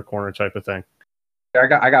culture corner type of thing. I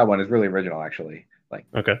got one. It's really original, actually. Like,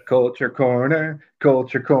 Okay. culture corner. How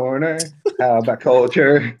about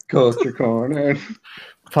culture corner?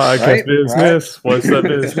 Podcast Right? business. Right? What's the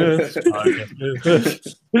business? Podcast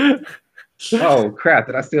business. Oh crap!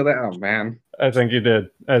 Did I steal that? Oh man! I think you did.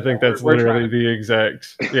 I think that's We're literally trying the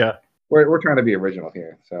exact. Yeah. We're trying to be original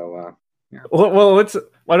here, so yeah. Well,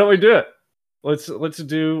 why don't we do it? Let's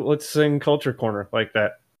sing Culture Corner like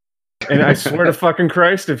that. And I swear to fucking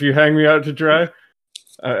Christ, if you hang me out to dry,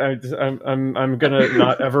 I'm gonna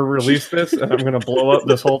not ever release this, and I'm gonna blow up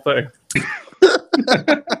this whole thing.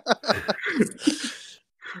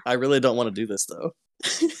 I really don't want to do this though.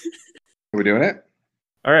 Are we doing it?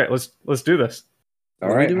 All right, let's do this. All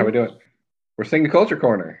right, how we doing? We're singing Culture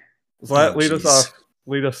Corner. Lead us off.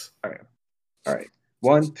 Lead us. All right.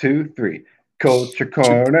 1, 2, 3. Culture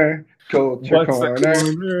Corner. Culture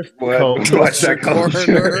Corner. What's that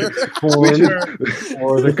culture?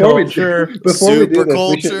 Or the culture. Before we do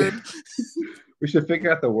culture. We should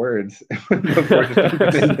figure out the words.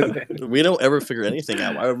 We don't ever figure anything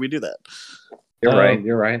out. Why would we do that? You're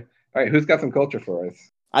right. All right, who's got some culture for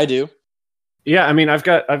us? I do. Yeah, I mean, I've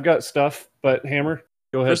got stuff, but Hammer,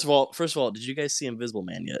 go ahead. First of all, did you guys see Invisible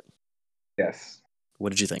Man yet? Yes. What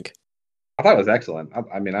did you think? I thought it was excellent.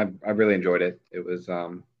 I mean, I really enjoyed it. It was.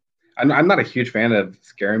 I'm not a huge fan of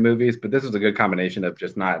scary movies, but this was a good combination of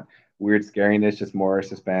just not weird scariness, just more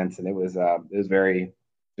suspense, and it was very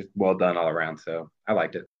just well done all around. So I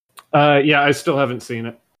liked it. Yeah, I still haven't seen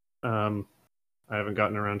it. I haven't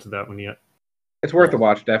gotten around to that one yet. It's worth a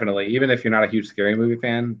watch, definitely, even if you're not a huge scary movie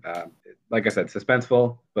fan. Like I said,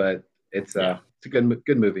 suspenseful, but it's a good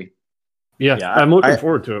movie. Yeah, I'm looking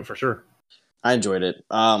forward to it for sure. I enjoyed it.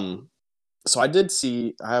 So I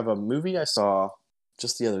have a movie I saw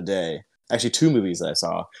just the other day. Actually, two movies that I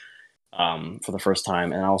saw for the first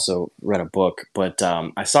time, and I also read a book. But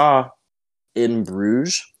I saw In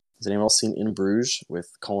Bruges. Has anyone else seen In Bruges with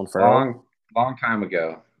Colin Farrell? Long time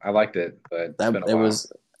ago. I liked it, but it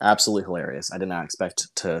was absolutely hilarious. I did not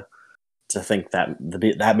expect to think that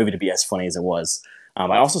movie to be as funny as it was.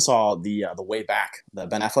 I also saw the Way Back, the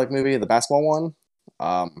Ben Affleck movie, the basketball one.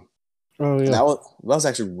 Oh yeah, that was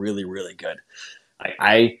actually really, really good.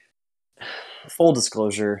 I full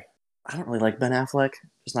disclosure, I don't really like Ben Affleck.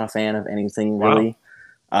 Just not a fan of anything really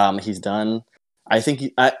he's done. I think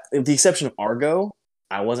with the exception of Argo,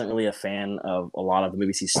 I wasn't really a fan of a lot of the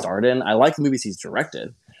movies he starred in. I like the movies he's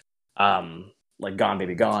directed, like Gone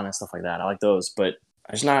Baby Gone and stuff like that. I like those, but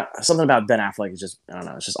it's not something about Ben Affleck is just, I don't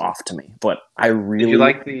know, it's just off to me. But I really... Did you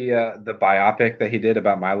like the biopic that he did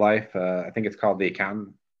about my life? I think it's called The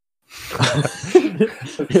Accountant. wait.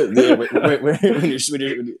 So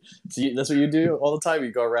that's what you do all the time?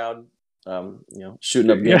 You go around,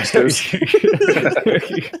 shooting up gangsters?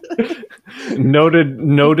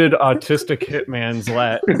 Noted autistic hitman's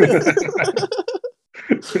lat.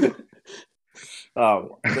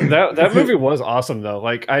 That movie was awesome though.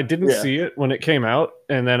 Like I didn't see it when it came out,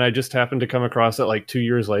 and then I just happened to come across it like 2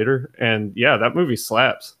 years later, and yeah, that movie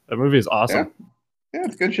slaps. That movie is awesome. Yeah,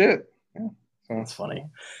 it's good shit. Yeah, that's funny.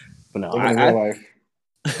 But no, living in real life.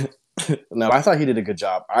 No, I thought he did a good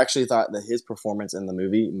job. I actually thought that his performance in the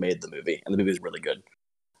movie made the movie, and the movie is really good.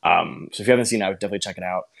 So if you haven't seen it, I would definitely check it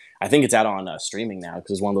out. I think it's out on streaming now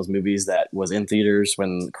because it's one of those movies that was in theaters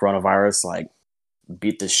when coronavirus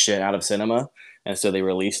beat the shit out of cinema, and so they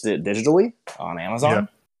released it digitally on Amazon.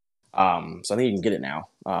 Yeah. So I think you can get it now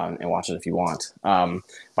and watch it if you want. But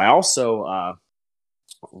I also I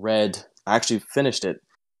actually finished it.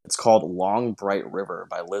 It's called Long Bright River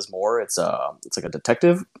by Liz Moore. It's like a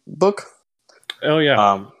detective book. Oh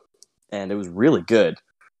yeah. And it was really good.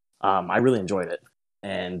 I really enjoyed it.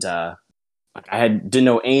 And didn't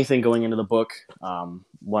know anything going into the book.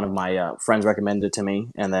 One of my friends recommended it to me,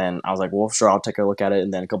 and then I was like, well, sure, I'll take a look at it.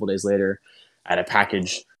 And then a couple days later, I had a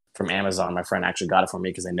package from Amazon. My friend actually got it for me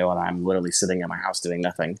because they know that I'm literally sitting at my house doing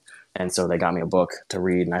nothing. And so they got me a book to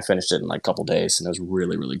read, and I finished it in a couple days, and it was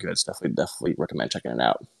really, really good. So definitely recommend checking it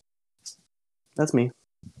out. That's me.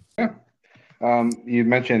 Yeah. You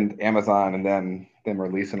mentioned Amazon and then them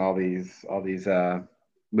releasing all these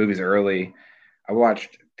movies early. I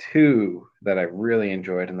watched two that I really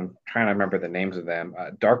enjoyed, and I'm trying to remember the names of them.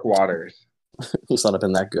 Dark Waters. It's not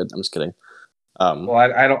been that good. I'm just kidding. Well,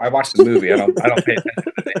 I don't. I watched the movie. I don't pay attention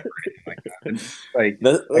to the name or anything like that. And Is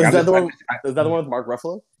that the one? Is that the one with Mark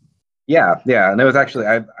Ruffalo? Yeah, yeah, and it was actually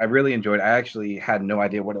I really enjoyed. I actually had no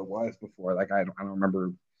idea what it was before. Like I don't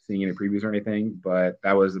remember seeing any previews or anything, but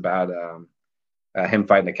that was about him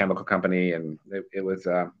fighting a chemical company, and it was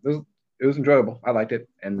enjoyable. I liked it.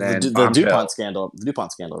 And then The Bombshell. DuPont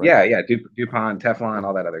scandal, right? Yeah, DuPont, Teflon,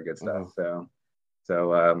 all that other good stuff.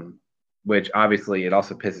 So which obviously it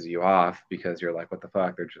also pisses you off because you're like, what the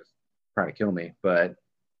fuck? They're just trying to kill me. But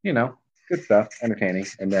good stuff, entertaining.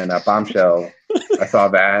 And then Bombshell, I saw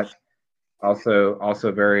that.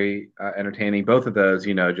 Also very entertaining. Both of those,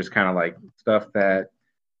 just kind of like stuff that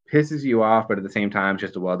pisses you off, but at the same time,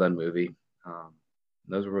 just a well done movie.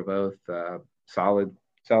 Those were both solid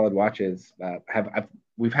watches.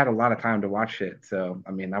 We've had a lot of time to watch it, so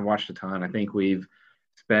I mean, I've watched a ton. I think we've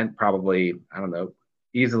spent probably, I don't know,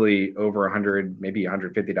 easily over $100, maybe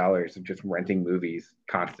 $150 of just renting movies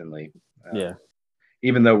constantly. Yeah.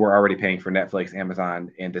 Even though we're already paying for Netflix,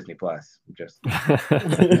 Amazon, and Disney Plus. Just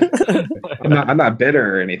I'm not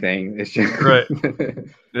bitter or anything. It's just right.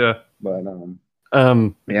 Yeah. But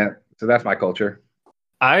yeah. So that's my culture.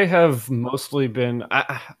 I have mostly been.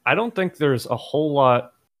 I don't think there's a whole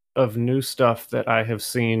lot of new stuff that I have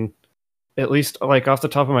seen. At least, like off the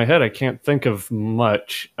top of my head, I can't think of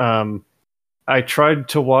much. I tried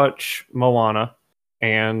to watch Moana,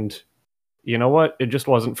 and you know what? It just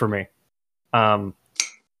wasn't for me.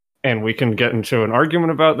 And we can get into an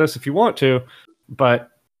argument about this if you want to,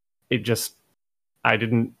 but it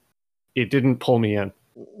didn't pull me in.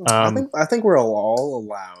 I think we're all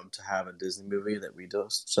allowed to have a Disney movie that we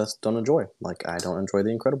just don't enjoy. Like, I don't enjoy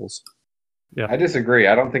The Incredibles. Yeah, I disagree.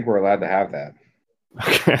 I don't think we're allowed to have that.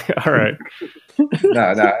 Okay, all right.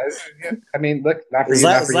 No. I mean, look, not for you.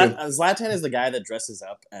 Zlatan is the guy that dresses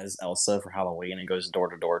up as Elsa for Halloween and goes door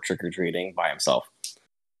to door trick or treating by himself.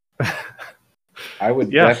 I would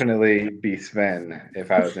definitely be Sven if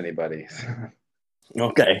I was anybody.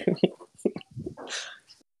 Okay.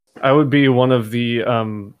 I would be one of the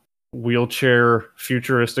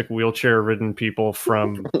futuristic wheelchair-ridden people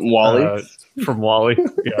from Wall-E. From Wall-E.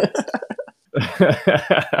 Yeah.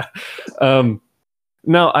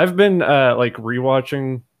 No, I've been like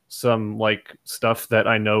rewatching some like stuff that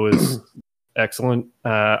I know is excellent.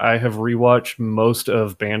 I have rewatched most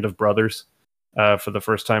of Band of Brothers for the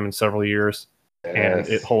first time in several years. Yes. And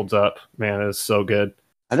it holds up, man. It's so good.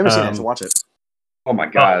 I've never seen it, to watch it. Oh my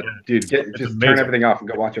god, dude! Just amazing. Turn everything off and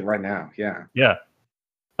go watch it right now. Yeah.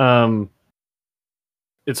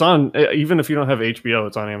 It's on. Even if you don't have HBO,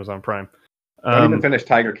 it's on Amazon Prime. Don't even finish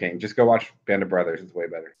Tiger King. Just go watch Band of Brothers. It's way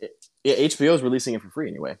better. Yeah, HBO is releasing it for free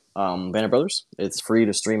anyway. Band of Brothers. It's free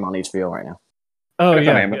to stream on HBO right now. Oh it's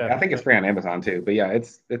yeah, I think it's free on Amazon too. But yeah,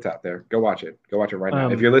 it's out there. Go watch it. Go watch it right now.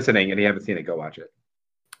 If you're listening and you haven't seen it, go watch it.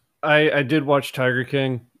 I did watch Tiger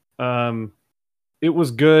King. It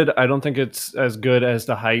was good. I don't think it's as good as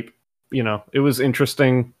the hype. It was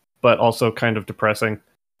interesting, but also kind of depressing.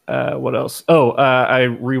 What else?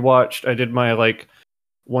 I rewatched. I did my like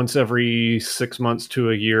once every 6 months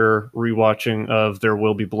to a year rewatching of There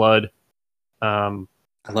Will Be Blood. I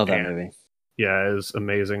love that movie. Yeah, it is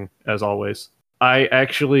amazing as always. I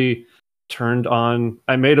actually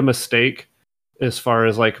I made a mistake as far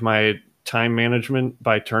as like my time management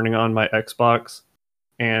by turning on my Xbox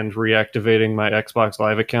and reactivating my Xbox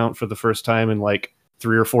Live account for the first time in like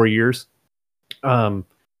 3 or 4 years. And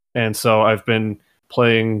so I've been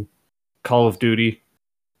playing Call of Duty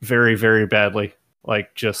very, very badly.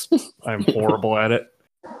 Like just I'm horrible at it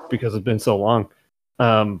because it's been so long.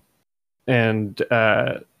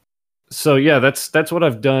 So yeah, that's what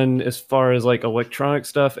I've done as far as like electronic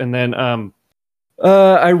stuff. And then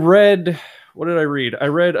I read, what did I read? I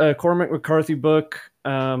read a Cormac McCarthy book.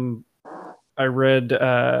 I read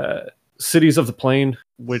Cities of the Plain,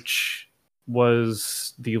 which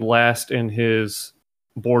was the last in his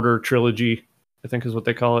Border trilogy, I think is what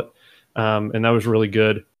they call it. And that was really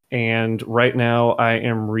good. And right now I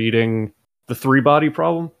am reading The Three-Body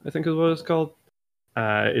Problem, I think is what it's called.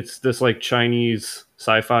 It's this like Chinese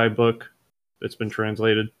sci-fi book that's been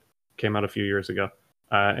translated. Came out a few years ago.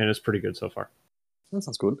 And it's pretty good so far. That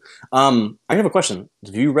sounds good. I have a question.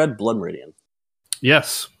 Have you read Blood Meridian?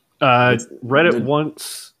 Yes. Read it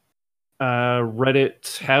once. Read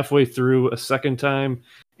it halfway through a second time.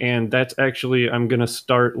 And that's actually, I'm going to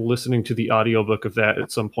start listening to the audiobook of that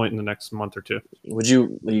at some point in the next month or two. Would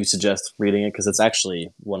you suggest reading it? Because it's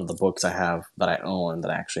actually one of the books I have that I own that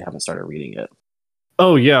I actually haven't started reading yet.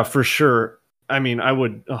 Oh, yeah, for sure. I mean, I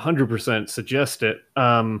would 100% suggest it.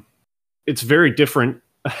 It's very different.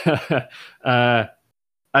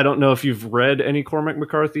 I don't know if you've read any Cormac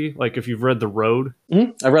McCarthy, like if you've read The Road.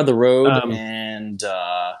 I read The Road and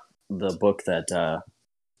the book that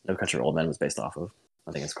No Country for Old Men was based off of.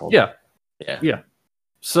 I think it's called. Yeah.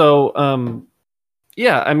 So,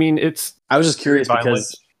 yeah, I mean, I was just curious violent.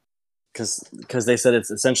 because they said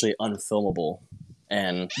it's essentially unfilmable,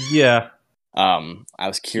 and yeah, I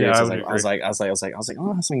was curious. Yeah, I was like,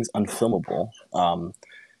 oh, something's unfilmable.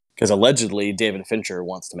 Because allegedly David Fincher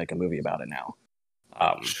wants to make a movie about it now.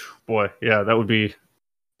 boy, yeah, that would be.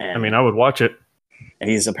 And, I mean, I would watch it. And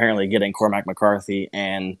he's apparently getting Cormac McCarthy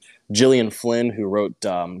and Gillian Flynn, who wrote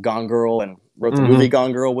Gone Girl and wrote the movie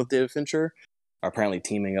Gone Girl with David Fincher, are apparently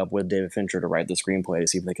teaming up with David Fincher to write the screenplay to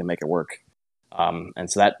see if they can make it work.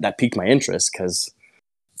 And so that piqued my interest because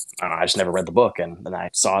I just never read the book, and then I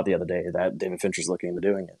saw it the other day that David Fincher's looking into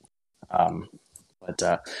doing it. But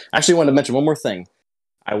I actually wanted to mention one more thing.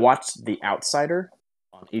 I watched The Outsider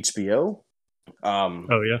on HBO.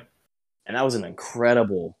 Oh yeah, and that was an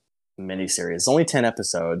incredible miniseries. It's only 10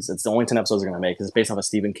 episodes. It's the only 10 episodes they're going to make. It's based off a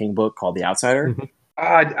Stephen King book called The Outsider.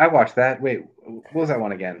 I watched that. Wait, what was that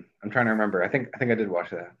one again? I'm trying to remember. I think I did watch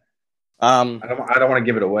that. I don't want to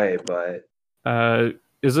give it away, but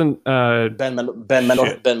isn't Ben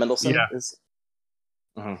Mendelsohn? Yeah.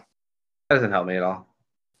 Uh-huh. That doesn't help me at all.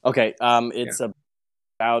 Okay, it's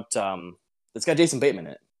about it's got Jason Bateman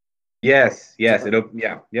in it. Yes. Yep.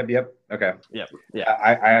 Okay. Yeah.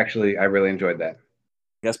 I really enjoyed that.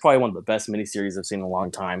 That's probably one of the best miniseries I've seen in a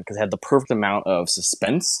long time because it had the perfect amount of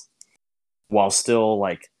suspense while still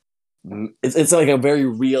like it's like a very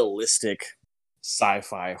realistic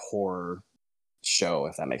sci-fi horror show,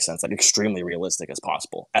 if that makes sense. Like extremely realistic as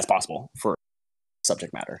possible for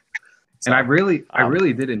subject matter. So, and I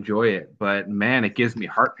really did enjoy it, but man, it gives me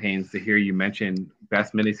heart pains to hear you mention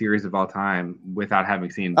best miniseries of all time without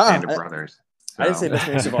having seen Band of Brothers. So. I didn't say best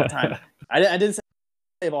miniseries of all time. I didn't say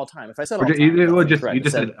of all time. If I said all time, you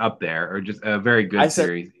just said up there, or just a very good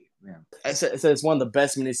series. Yeah. I said it's one of the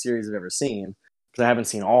best miniseries I've ever seen because I haven't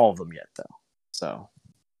seen all of them yet, though. So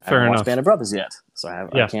I haven't watched Band of Brothers yet. So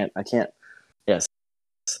I can't. Yes.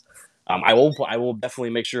 I will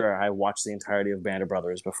definitely make sure I watch the entirety of Band of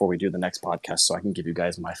Brothers before we do the next podcast, so I can give you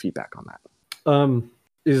guys my feedback on that.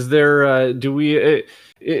 Is there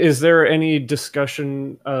is there any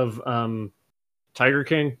discussion of Tiger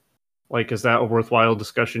King? Like, is that a worthwhile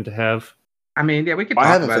discussion to have? I mean, yeah, we could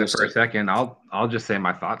talk about it for a second. I'll just say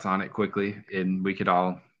my thoughts on it quickly, and we could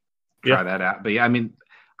all try that out. But yeah, I mean,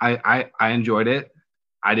 I enjoyed it.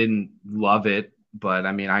 I didn't love it, but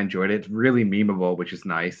I mean, I enjoyed it. It's really memeable, which is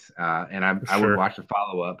nice. And I would watch the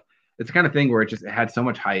follow up. It's the kind of thing where it had so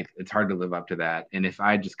much hype. It's hard to live up to that. And if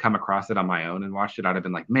I just come across it on my own and watched it, I'd have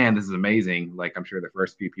been like, man, this is amazing. Like I'm sure the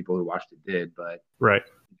first few people who watched it did, but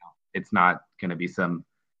it's not going to be some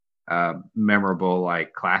memorable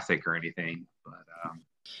like classic or anything. But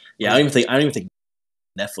I don't even think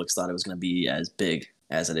Netflix thought it was going to be as big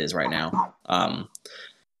as it is right now.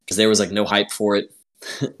 Because there was like no hype for it.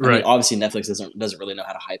 I mean, obviously Netflix doesn't really know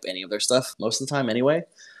how to hype any of their stuff most of the time anyway.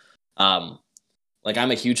 Like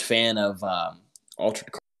I'm a huge fan of Altered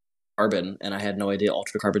Carbon, and I had no idea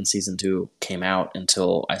Altered Carbon season 2 came out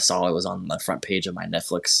until I saw it was on the front page of my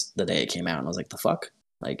Netflix the day it came out, and I was like, the fuck?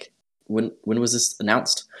 Like when was this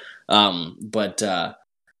announced? But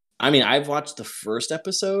I mean, I've watched the first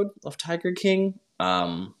episode of Tiger King,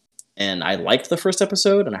 and I liked the first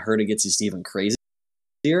episode, and I heard it gets you Stephen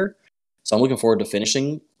crazier. So I'm looking forward to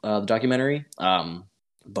finishing the documentary.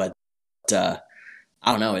 But I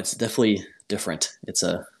don't know. It's definitely different. It's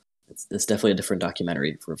definitely a different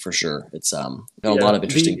documentary for sure. It's got a lot of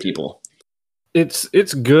interesting people.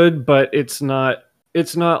 It's good, but it's not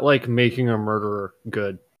like Making a Murderer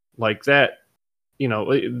good. Like that, you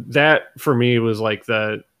know, that for me was like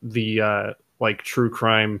the like true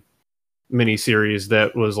crime miniseries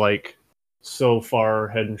that was like so far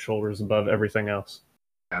head and shoulders above everything else.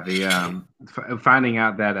 Yeah, finding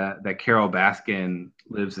out that Carol Baskin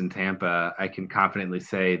lives in Tampa, I can confidently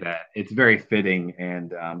say that it's very fitting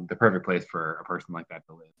and the perfect place for a person like that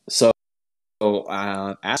to live. So,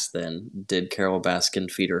 ask then, did Carol Baskin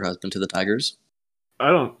feed her husband to the tigers?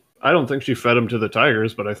 I don't think she fed him to the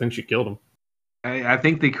tigers, but I think she killed him. I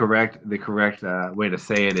think the correct way to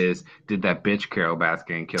say it is, did that bitch Carol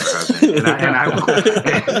Baskin kill her husband?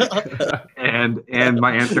 And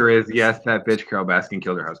my answer is yes, that bitch Carol Baskin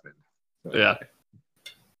killed her husband. So, yeah.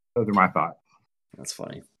 Those are my thoughts. That's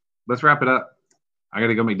funny. Let's wrap it up. I got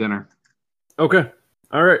to go make dinner. Okay.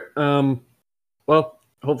 All right. Well,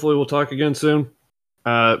 hopefully we'll talk again soon.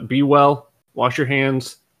 Be well. Wash your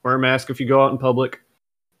hands. Wear a mask if you go out in public.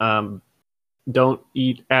 Don't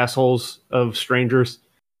eat assholes of strangers.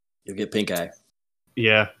 You'll get pink eye.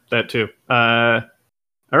 Yeah, that too. All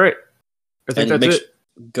right. I think that's it.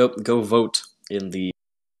 Go vote in the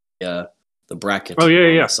bracket on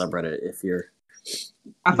the subreddit if you're.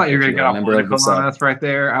 I thought you were going to get all political on us right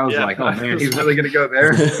there. I was like, oh man, he's really going to go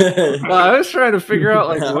there. Well, I was trying to figure out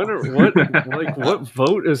what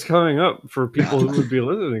vote is coming up for people who would be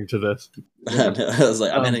listening to this. I was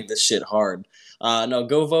like, I'm hitting this shit hard. No,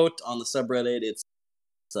 go vote on the subreddit. It's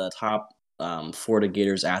the top Florida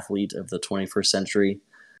Gators athlete of the 21st century.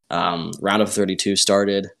 Round of 32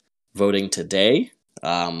 started voting today,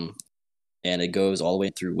 and it goes all the way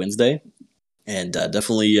through Wednesday. And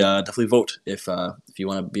definitely vote if you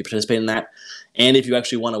want to be participating in that, and if you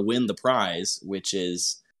actually want to win the prize, which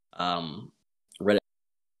is Reddit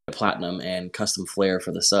Platinum and custom flair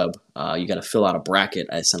for the sub. You got to fill out a bracket.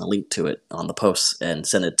 I sent a link to it on the post and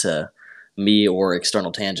send it to me or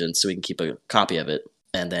External Tangents so we can keep a copy of it.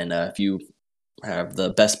 And then if you have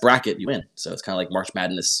the best bracket, you win. So it's kind of like March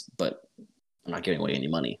Madness, but I'm not giving away any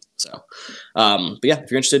money. So, but yeah,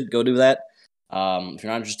 if you're interested, go do that. If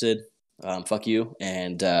you're not interested, fuck you,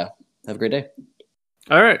 and have a great day.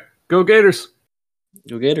 All right. Go Gators.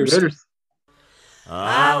 Go Gators. Go Gators.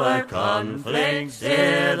 Our conflicts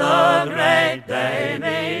till the great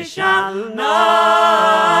day we shall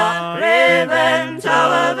not prevent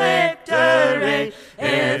our victory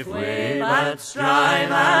if we but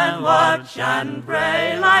strive and watch and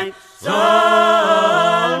pray like soldiers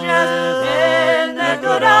in the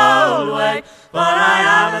good old way. For I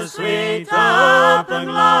have a sweet hope of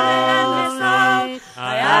glory in this soul.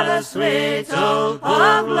 I have a sweet hope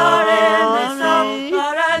of glory in this soul.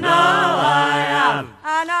 For I know I have,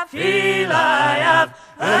 and I feel I have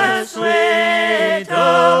a sweet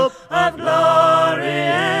hope of glory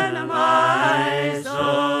in my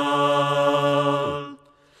soul.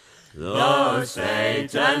 Though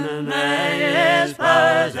Satan may his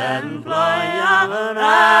powers employ, our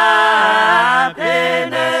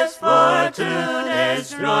happiness for to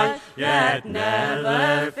destroy, yet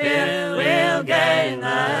never fear we'll gain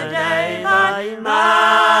the day by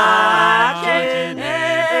marching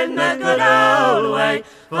in the good old way.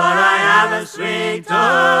 For I have a sweet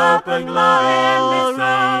hope of glory in this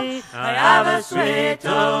soul. I have a sweet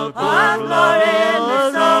hope of glory in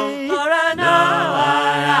this soul.